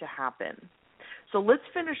going to happen. So let's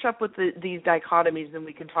finish up with these dichotomies, and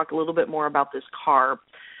we can talk a little bit more about this car.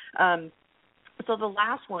 So the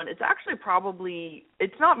last one, it's actually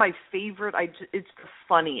it's not my favorite. It's the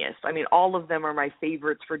funniest. I mean, all of them are my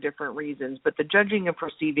favorites for different reasons, but the judging and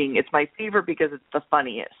perceiving, it's my favorite because it's the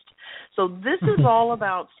funniest. So this is all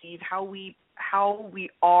about, Steve, how we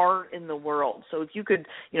are in the world. So if you could,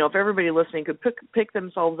 if everybody listening could pick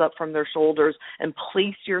themselves up from their shoulders and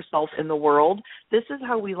place yourself in the world, this is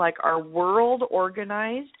how we like our world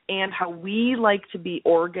organized and how we like to be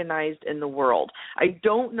organized in the world. I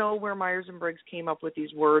don't know where Myers-Briggs came up with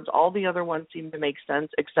these words. All the other ones seem to make sense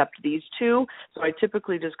except these two. So I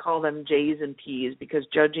typically just call them J's and P's because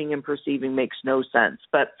judging and perceiving makes no sense.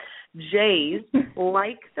 But J's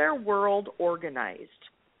like their world organized.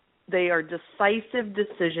 They are decisive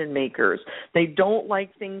decision makers. They don't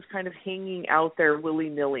like things kind of hanging out there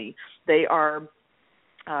willy-nilly. They are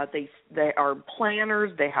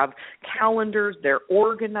planners. They have calendars. They're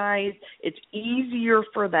organized. It's easier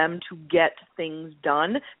for them to get things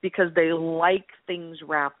done because they like things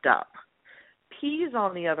wrapped up. P's,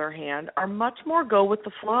 on the other hand, are much more go with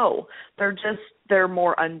the flow. They're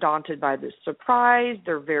more undaunted by the surprise.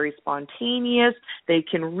 They're very spontaneous. They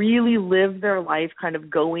can really live their life kind of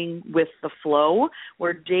going with the flow,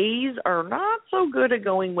 where J's are not so good at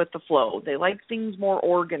going with the flow. They like things more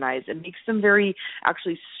organized. It makes them very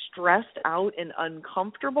actually stressed out and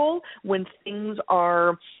uncomfortable when things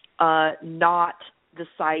are not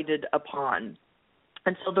decided upon.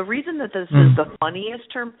 And so the reason that this is the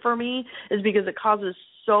funniest term for me is because it causes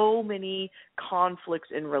so many conflicts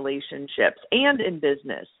in relationships and in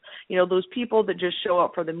business. Those people that just show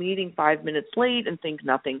up for the meeting 5 minutes late and think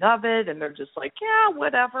nothing of it, and they're just like, yeah,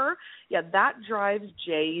 whatever. Yeah, that drives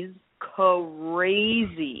J's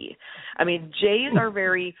crazy. I mean, J's are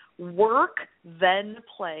very work, then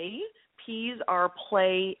play. P's are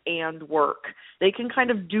play and work. They can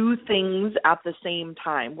kind of do things at the same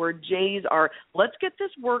time, where J's are, let's get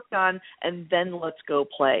this work done and then let's go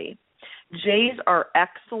play. J's are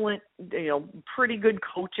excellent, pretty good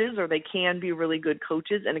coaches, or they can be really good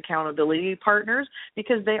coaches and accountability partners,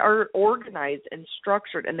 because they are organized and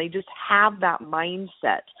structured and they just have that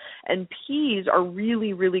mindset. And P's are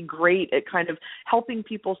really, really great at kind of helping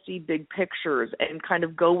people see big pictures and kind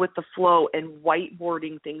of go with the flow and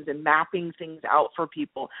whiteboarding things and mapping things out for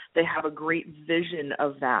people. They have a great vision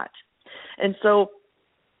of that. And so,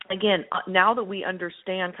 again, now that we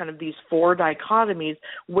understand kind of these four dichotomies,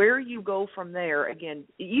 where you go from there, again,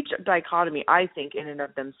 each dichotomy, I think, in and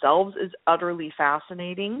of themselves is utterly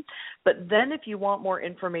fascinating. But then if you want more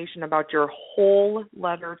information about your whole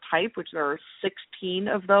letter type, which there are 16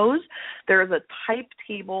 of those, there is a type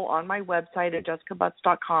table on my website at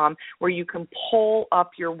jessicabutts.com where you can pull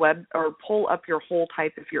up your whole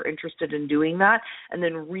type if you're interested in doing that, and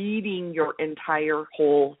then reading your entire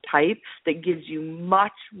whole type that gives you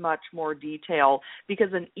much more detail,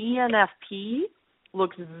 because an ENFP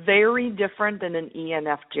looks very different than an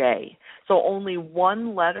ENFJ. So only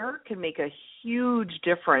one letter can make a huge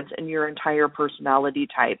difference in your entire personality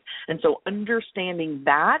type. And so understanding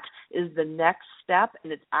that is the next step,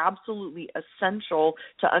 and it's absolutely essential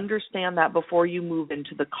to understand that before you move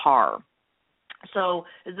into the car. So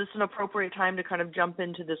is this an appropriate time to kind of jump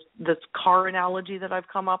into this car analogy that I've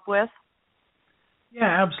come up with?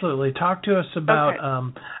 Yeah, absolutely. Talk to us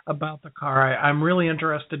about the car. I'm really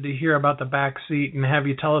interested to hear about the back seat and have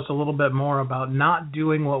you tell us a little bit more about not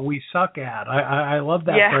doing what we suck at. I love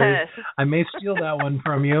that phrase. I may steal that one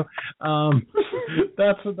from you. I'm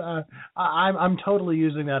totally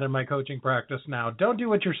using that in my coaching practice now. Don't do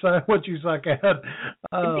what you suck at.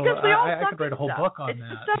 Because we all suck I could write a whole book on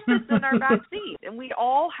that. It's the stuff that's in our back seat, and we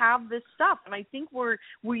all have this stuff. And I think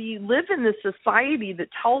we live in this society that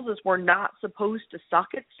tells us we're not supposed to suck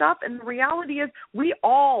at stuff, and the reality is we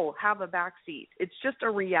all have a back seat. It's just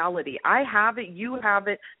a reality. I have it, you have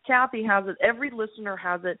it, Kathy has it, every listener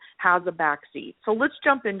has a back seat. So let's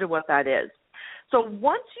jump into what that is. So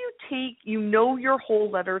once you know your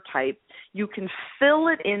whole letter type, you can fill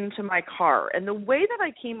it into my car. And the way that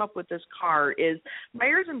I came up with this car is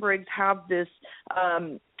Myers-Briggs have this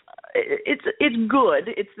it's good.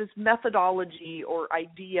 It's this methodology or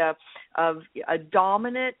idea of a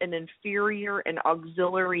dominant, an inferior, an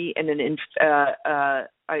auxiliary, and an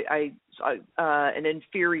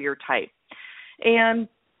inferior type. And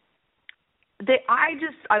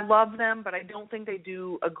I love them, but I don't think they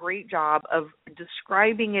do a great job of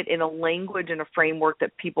describing it in a language and a framework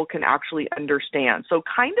that people can actually understand. So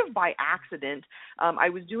kind of by accident, I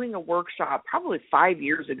was doing a workshop probably 5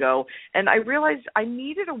 years ago, and I realized I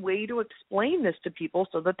needed a way to explain this to people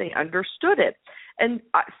so that they understood it. And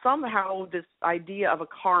somehow this idea of a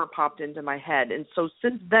car popped into my head. And so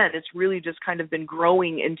since then, it's really just kind of been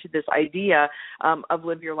growing into this idea of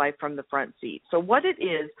live your life from the front seat. So what it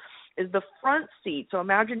is the front seat. So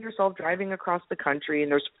imagine yourself driving across the country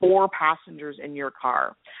and there's 4 passengers in your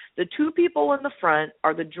car. The 2 people in the front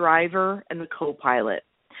are the driver and the co-pilot.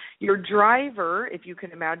 Your driver, if you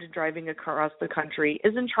can imagine driving across the country,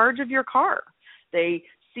 is in charge of your car. They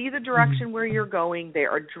see the direction where you're going. They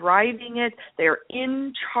are driving it. They are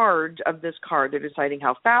in charge of this car. They're deciding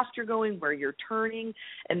how fast you're going, where you're turning,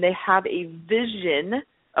 and they have a vision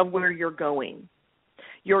of where you're going.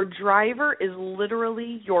 Your driver is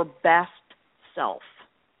literally your best self.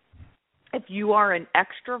 If you are an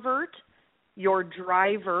extrovert, your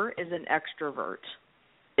driver is an extrovert.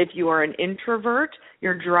 If you are an introvert,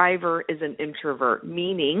 your driver is an introvert,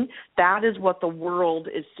 meaning that is what the world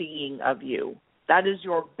is seeing of you. That is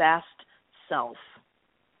your best self.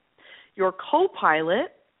 Your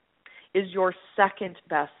co-pilot is your second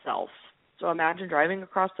best self. So imagine driving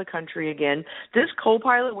across the country again. This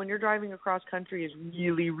co-pilot, when you're driving across country, is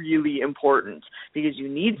really, really important because you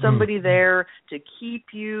need somebody there to keep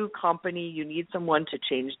you company. You need someone to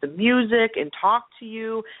change the music and talk to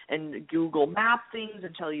you and Google map things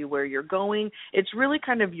and tell you where you're going. It's really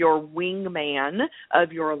kind of your wingman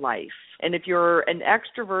of your life. And if you're an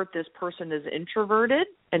extrovert, this person is introverted.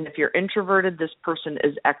 And if you're introverted, this person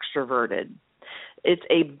is extroverted. It's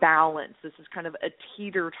a balance. This is kind of a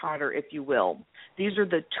teeter-totter, if you will. These are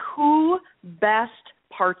the 2 best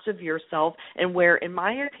parts of yourself and where, in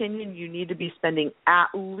my opinion, you need to be spending at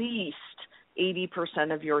least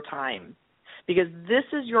 80% of your time because this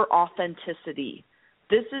is your authenticity.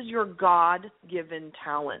 This is your God-given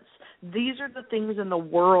talents. These are the things in the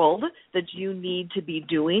world that you need to be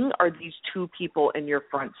doing are these two people in your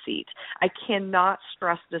front seat. I cannot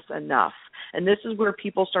stress this enough. And this is where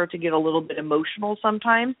people start to get a little bit emotional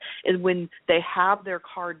sometimes, is when they have their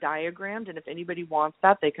card diagrammed. And if anybody wants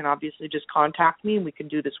that, they can obviously just contact me and we can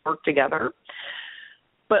do this work together.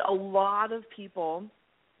 But a lot of people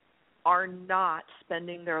are not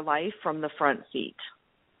spending their life from the front seat.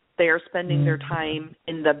 They are spending their time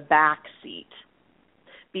in the back seat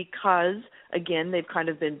because, again, they've kind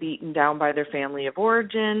of been beaten down by their family of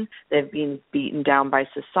origin. They've been beaten down by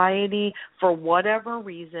society. For whatever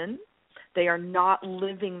reason, they are not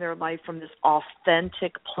living their life from this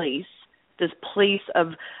authentic place, this place of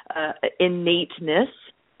innateness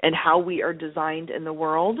and how we are designed in the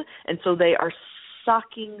world. And so they are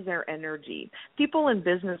sucking their energy. People in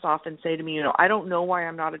business often say to me, I don't know why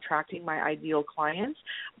I'm not attracting my ideal clients.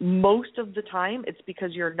 Most of the time, it's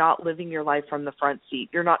because you're not living your life from the front seat.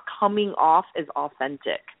 You're not coming off as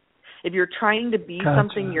authentic. If you're trying to be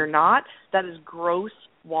something you're not, that is gross,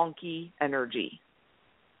 wonky energy.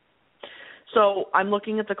 So I'm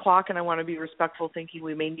looking at the clock, and I want to be respectful, thinking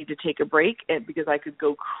we may need to take a break because I could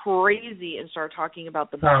go crazy and start talking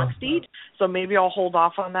about the back seat. So maybe I'll hold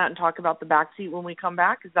off on that and talk about the back seat when we come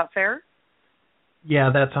back. Is that fair? Yeah,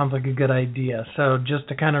 that sounds like a good idea. So just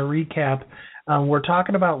to kind of recap, we're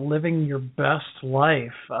talking about living your best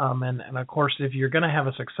life. And of course, if you're going to have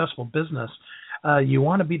a successful business, you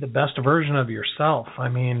want to be the best version of yourself. I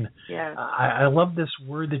mean, yes. I love this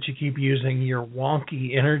word that you keep using, your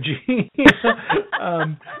wonky energy.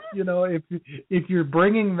 If you're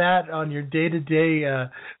bringing that on your day-to-day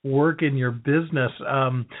work in your business,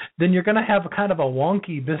 then you're going to have kind of a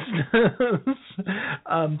wonky business.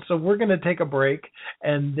 So we're going to take a break,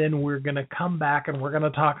 and then we're going to come back, and we're going to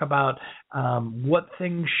talk about what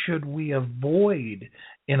things should we avoid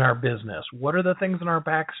in our business. What are the things in our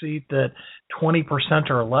backseat that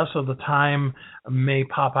 20% or less of the time may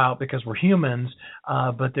pop out because we're humans,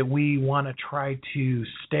 but that we want to try to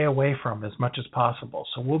stay away from as much as possible.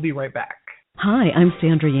 So we'll be right back. Hi, I'm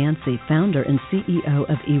Sandra Yancey, founder and CEO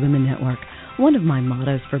of eWomen Network. One of my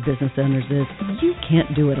mottos for business owners is, you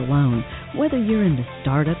can't do it alone. Whether you're in the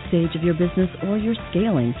startup stage of your business or you're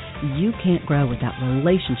scaling, you can't grow without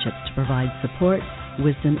relationships to provide support,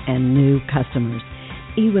 wisdom, and new customers.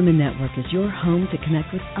 eWomen Network is your home to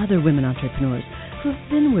connect with other women entrepreneurs who have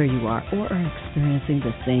been where you are or are experiencing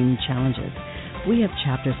the same challenges. We have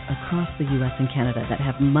chapters across the U.S. and Canada that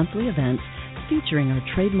have monthly events featuring our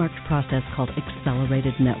trademarked process called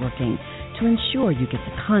Accelerated Networking to ensure you get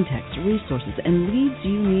the contacts, resources, and leads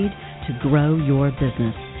you need to grow your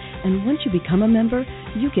business. And once you become a member,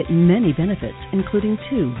 you get many benefits, including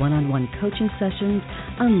 2 one-on-one coaching sessions,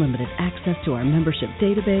 unlimited access to our membership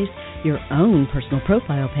database, your own personal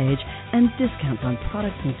profile page, and discounts on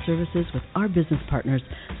products and services with our business partners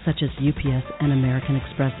such as UPS and American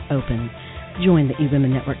Express Open. Join the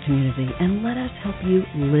eWomen Network community and let us help you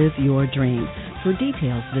live your dream. For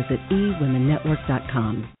details, visit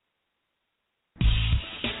eWomenNetwork.com.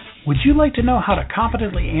 Would you like to know how to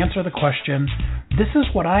competently answer the question, this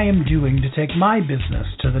is what I am doing to take my business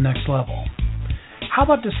to the next level? How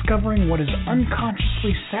about discovering what is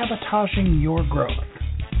unconsciously sabotaging your growth?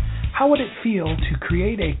 How would it feel to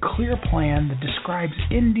create a clear plan that describes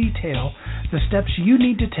in detail the steps you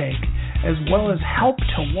need to take, as well as help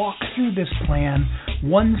to walk through this plan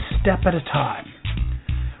one step at a time?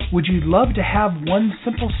 Would you love to have one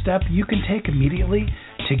simple step you can take immediately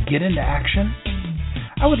to get into action?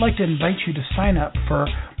 I would like to invite you to sign up for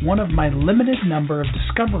one of my limited number of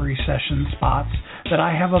discovery session spots that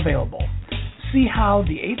I have available. See how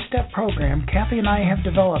the 8-step program Kathy and I have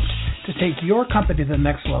developed to take your company to the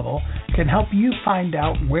next level can help you find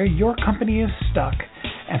out where your company is stuck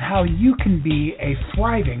and how you can be a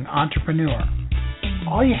thriving entrepreneur.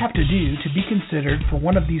 All you have to do to be considered for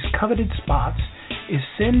one of these coveted spots is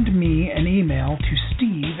send me an email to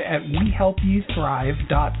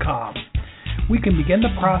steve@wehelpyouthrive.com. We can begin the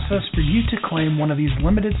process for you to claim one of these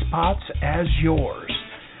limited spots as yours.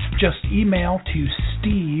 Just email to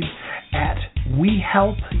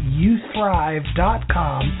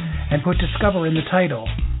steve@wehelpyouthrive.com and put Discover in the title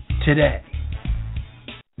today.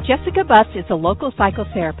 Jessica Butts is a local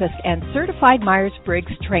psychotherapist and certified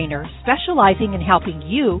Myers-Briggs trainer specializing in helping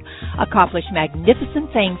you accomplish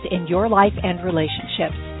magnificent things in your life and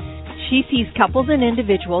relationships. She sees couples and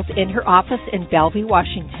individuals in her office in Bellevue,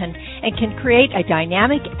 Washington, and can create a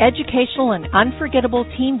dynamic, educational, and unforgettable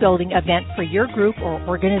team-building event for your group or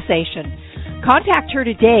organization. Contact her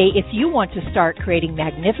today if you want to start creating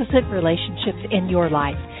magnificent relationships in your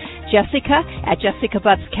life. Jessica at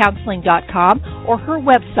jessicabuttscounseling.com or her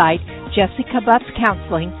website,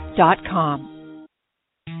 jessicabuttscounseling.com.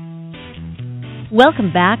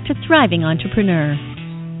 Welcome back to Thriving Entrepreneur.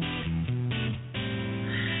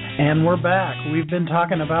 And we're back. We've been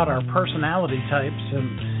talking about our personality types,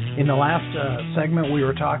 and in the last segment we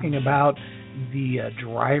were talking about the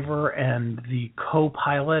driver and the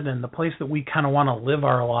co-pilot and the place that we kind of want to live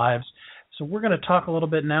our lives. So we're going to talk a little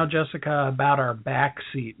bit now, Jessica, about our back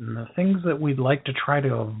seat and the things that we'd like to try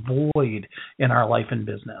to avoid in our life and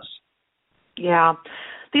business. Yeah.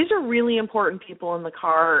 These are really important people in the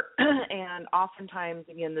car, and oftentimes,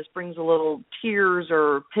 again, this brings a little tears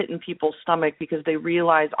or pit in people's stomach because they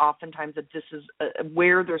realize oftentimes that this is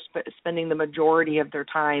where they're spending the majority of their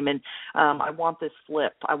time, and I want this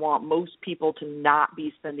flipped. I want most people to not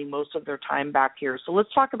be spending most of their time back here. So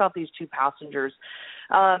let's talk about these two passengers.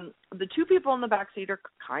 The two people in the back seat are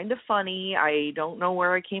kind of funny. I don't know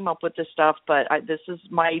where I came up with this stuff, but this is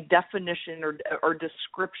my definition or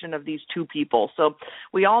description of these two people. So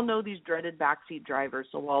we all know these dreaded backseat drivers.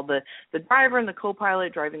 So while the driver and the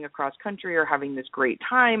co-pilot driving across country are having this great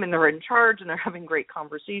time and they're in charge and they're having great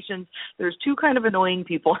conversations, there's two kind of annoying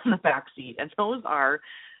people in the back seat, and those are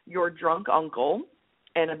your drunk uncle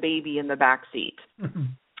and a baby in the back seat.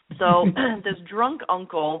 So this drunk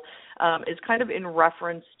uncle is kind of in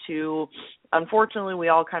reference to, unfortunately, we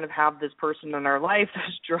all kind of have this person in our life,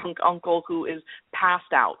 this drunk uncle who is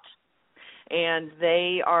passed out. And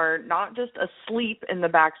they are not just asleep in the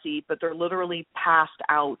back seat, but they're literally passed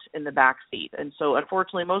out in the back seat. And so,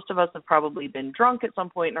 unfortunately, most of us have probably been drunk at some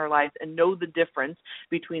point in our lives and know the difference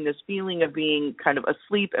between this feeling of being kind of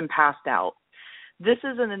asleep and passed out. This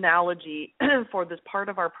is an analogy for this part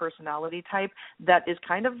of our personality type that is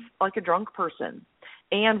kind of like a drunk person,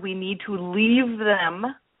 and we need to leave them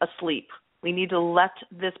asleep. We need to let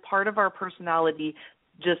this part of our personality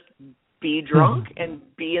just be drunk and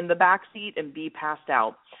be in the back seat and be passed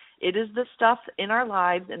out. It is the stuff in our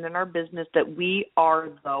lives and in our business that we are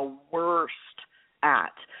the worst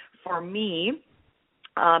at. For me,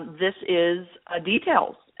 this is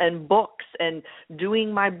details and books and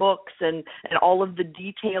doing my books and all of the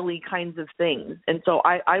detail-y kinds of things. And so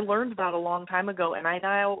I learned that a long time ago, and I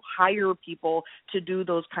now hire people to do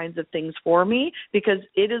those kinds of things for me because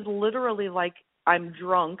it is literally like I'm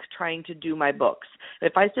drunk trying to do my books.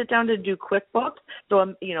 If I sit down to do QuickBooks,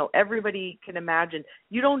 so everybody can imagine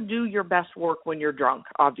you don't do your best work when you're drunk,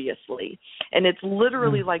 obviously. And it's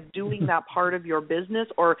literally like doing that part of your business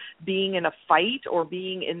or being in a fight or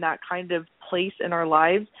being in that kind of place in our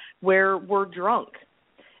lives where we're drunk.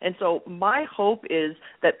 And so my hope is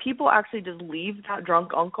that people actually just leave that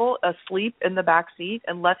drunk uncle asleep in the back seat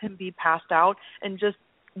and let him be passed out and just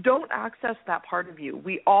don't access that part of you.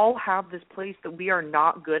 We all have this place that we are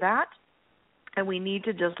not good at, and we need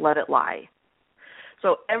to just let it lie.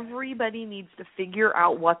 So everybody needs to figure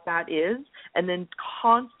out what that is and then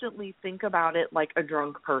constantly think about it like a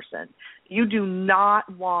drunk person. You do not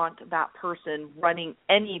want that person running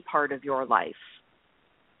any part of your life.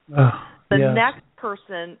 The next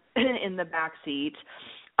person in the back seat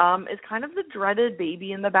is kind of the dreaded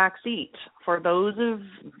baby in the back seat. For those of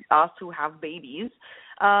us who have babies,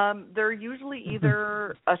 they're usually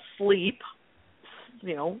either asleep,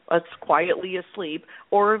 quietly asleep,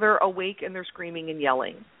 or they're awake and they're screaming and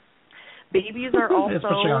yelling. Babies are also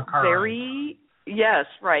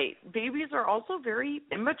Babies are also very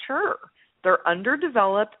immature. They're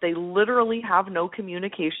underdeveloped. They literally have no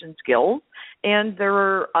communication skills, and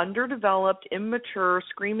they're underdeveloped, immature,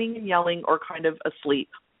 screaming and yelling, or kind of asleep.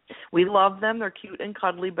 We love them. They're cute and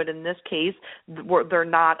cuddly, but in this case, they're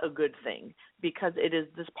not a good thing because it is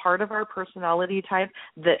this part of our personality type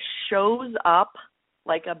that shows up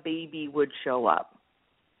like a baby would show up.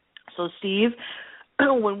 So, Steve,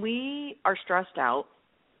 when we are stressed out,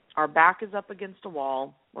 our back is up against a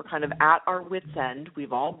wall, we're kind of at our wit's end.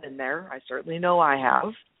 We've all been there. I certainly know I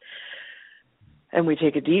have. And we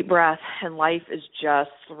take a deep breath, and life is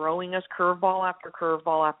just throwing us curveball after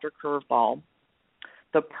curveball after curveball.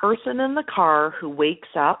 The person in the car who wakes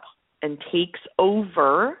up and takes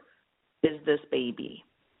over is this baby.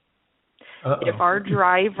 If our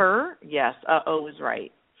driver, yes, is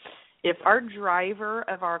right. If our driver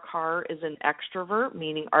of our car is an extrovert,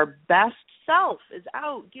 meaning our best self is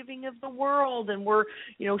out giving of the world and we're,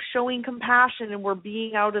 showing compassion and we're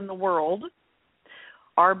being out in the world,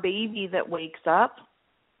 our baby that wakes up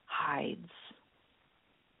hides.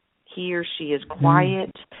 He or she is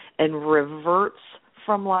quiet and reverts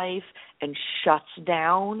from life and shuts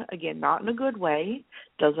down, again, not in a good way,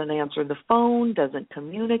 doesn't answer the phone, doesn't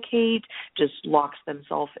communicate, just locks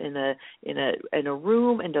themselves in a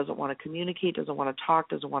room and doesn't want to communicate, doesn't want to talk,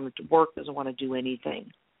 doesn't want to work, doesn't want to do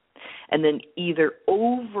anything. And then either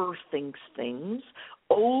overthinks things,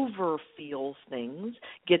 overfeels things,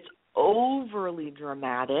 gets overly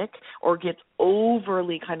dramatic, or gets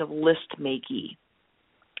overly kind of list-makey.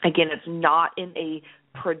 Again, it's not in a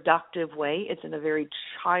productive way. It's in a very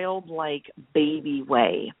childlike baby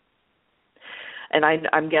way. And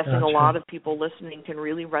I'm guessing a lot of people listening can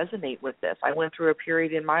really resonate with this. I went through a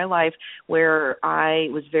period in my life where I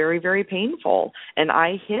was very, very painful, and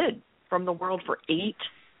I hid from the world for 8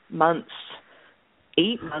 months.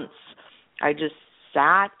 8 months. I just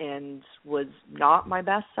sat and was not my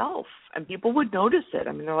best self, and people would notice it.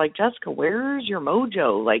 I mean, they're like, Jessica, where's your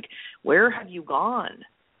mojo? Like, where have you gone?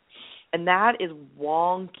 And that is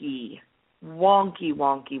wonky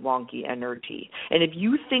energy. And if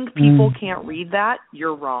you think people can't read that,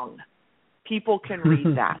 you're wrong. People can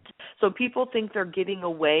read that. So people think they're getting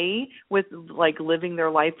away with, like, living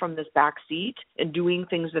their life from this back seat and doing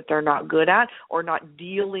things that they're not good at, or not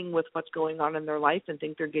dealing with what's going on in their life and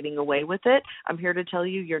think they're getting away with it. I'm here to tell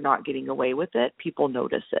you, you're not getting away with it. People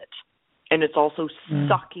notice it. And it's also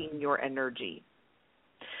sucking your energy.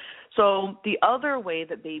 So the other way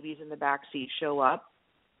that babies in the back seat show up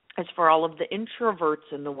is for all of the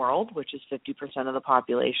introverts in the world, which is 50% of the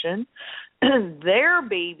population. Their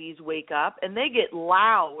babies wake up and they get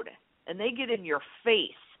loud and they get in your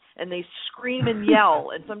face and they scream and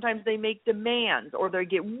yell, and sometimes they make demands, or they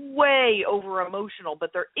get way over emotional,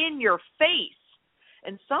 but they're in your face.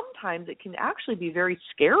 And sometimes it can actually be very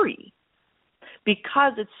scary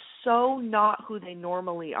because it's so not who they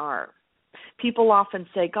normally are. People often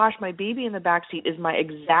say, gosh, my baby in the backseat is my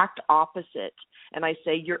exact opposite. And I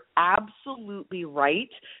say, you're absolutely right,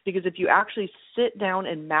 because if you actually sit down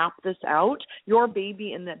and map this out, your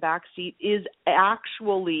baby in the backseat is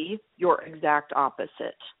actually your exact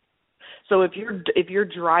opposite. So if your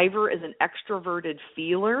driver is an extroverted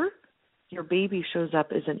feeler, your baby shows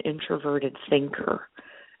up as an introverted thinker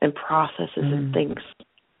and processes and thinks.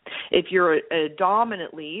 If you're a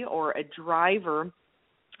dominantly or a driver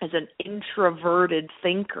as an introverted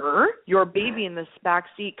thinker, your baby in this back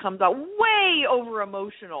seat comes out way over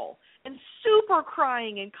emotional and super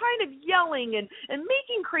crying and kind of yelling and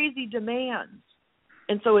making crazy demands.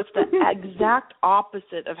 And so it's the exact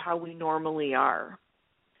opposite of how we normally are.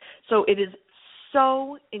 So it is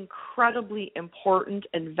so incredibly important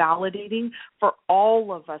and validating for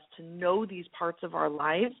all of us to know these parts of our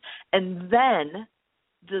lives and then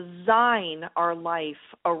design our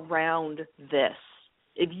life around this.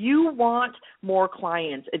 If you want more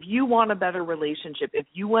clients, if you want a better relationship, if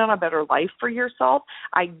you want a better life for yourself,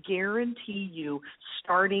 I guarantee you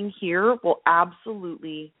starting here will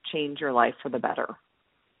absolutely change your life for the better.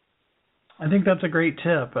 I think that's a great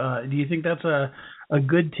tip. Do you think that's a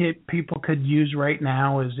good tip people could use right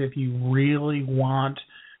now, is if you really want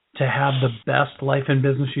to have the best life and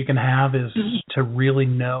business you can have, is to really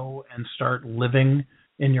know and start living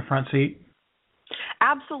in your front seat?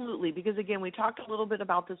 Absolutely, because again, we talked a little bit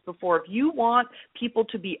about this before. If you want people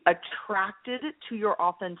to be attracted to your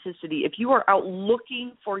authenticity, if you are out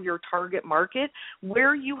looking for your target market,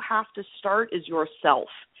 where you have to start is yourself.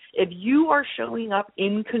 If you are showing up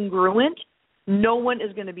incongruent, no one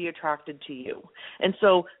is going to be attracted to you. And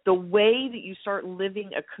so the way that you start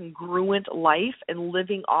living a congruent life and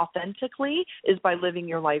living authentically is by living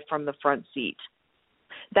your life from the front seat.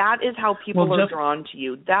 That is how people are drawn to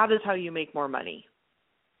you. That is how you make more money.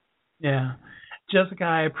 Yeah. Jessica,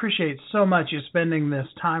 I appreciate so much you spending this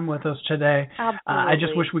time with us today. Absolutely. I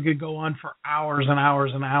just wish we could go on for hours and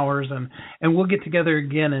hours and hours, and we'll get together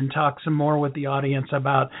again and talk some more with the audience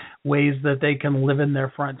about ways that they can live in their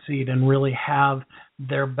front seat and really have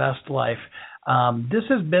their best life. This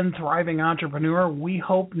has been Thriving Entrepreneur. We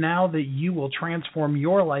hope now that you will transform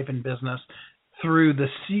your life and business through the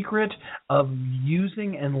secret of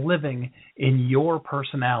using and living in your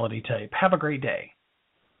personality type. Have a great day.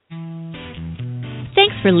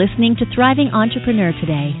 Thanks for listening to Thriving Entrepreneur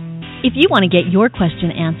today. If you want to get your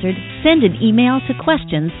question answered, send an email to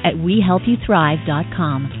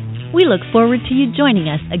questions@wehelpyouthrive.com. We look forward to you joining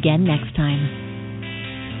us again next time.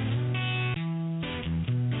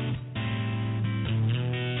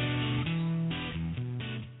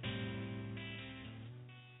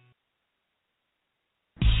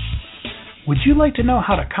 Would you like to know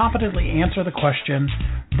how to confidently answer the question,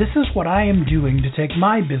 "This is what I am doing to take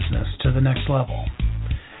my business to the next level"?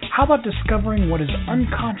 How about discovering what is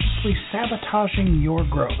unconsciously sabotaging your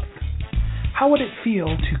growth? How would it feel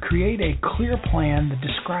to create a clear plan that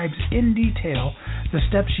describes in detail the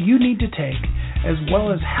steps you need to take, as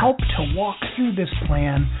well as help to walk through this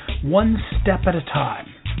plan one step at a time?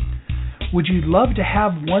 Would you love to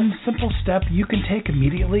have one simple step you can take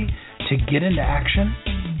immediately to get into action?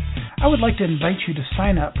 I would like to invite you to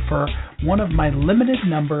sign up for one of my limited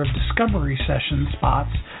number of discovery session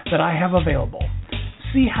spots that I have available.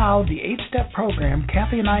 See how the 8-step program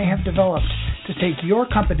Kathy and I have developed to take your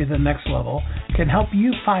company to the next level can help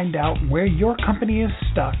you find out where your company is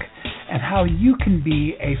stuck and how you can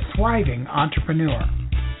be a thriving entrepreneur.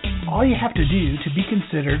 All you have to do to be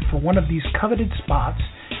considered for one of these coveted spots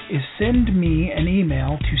is send me an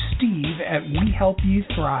email to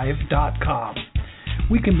steve@wehelpyouthrive.com.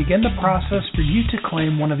 We can begin the process for you to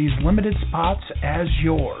claim one of these limited spots as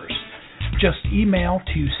yours. Just email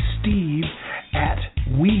to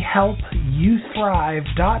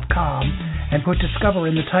steve@wehelpyouthrive.com and put Discover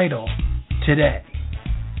in the title today.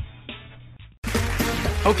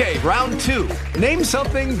 Okay, round 2. Name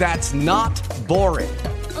something that's not boring.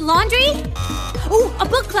 A laundry? Ooh, a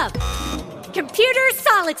book club. Computer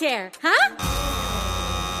solitaire, huh?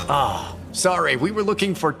 Ah, sorry, we were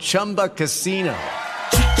looking for Chumba Casino.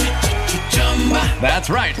 That's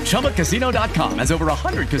right, ChumbaCasino.com has over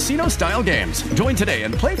 100 casino-style games. Join today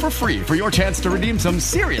and play for free for your chance to redeem some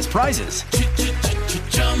serious prizes.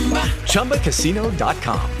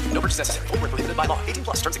 ChumbaCasino.com. No purchase necessary. Void where prohibited by law.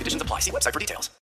 18+ terms and conditions apply. See website for details.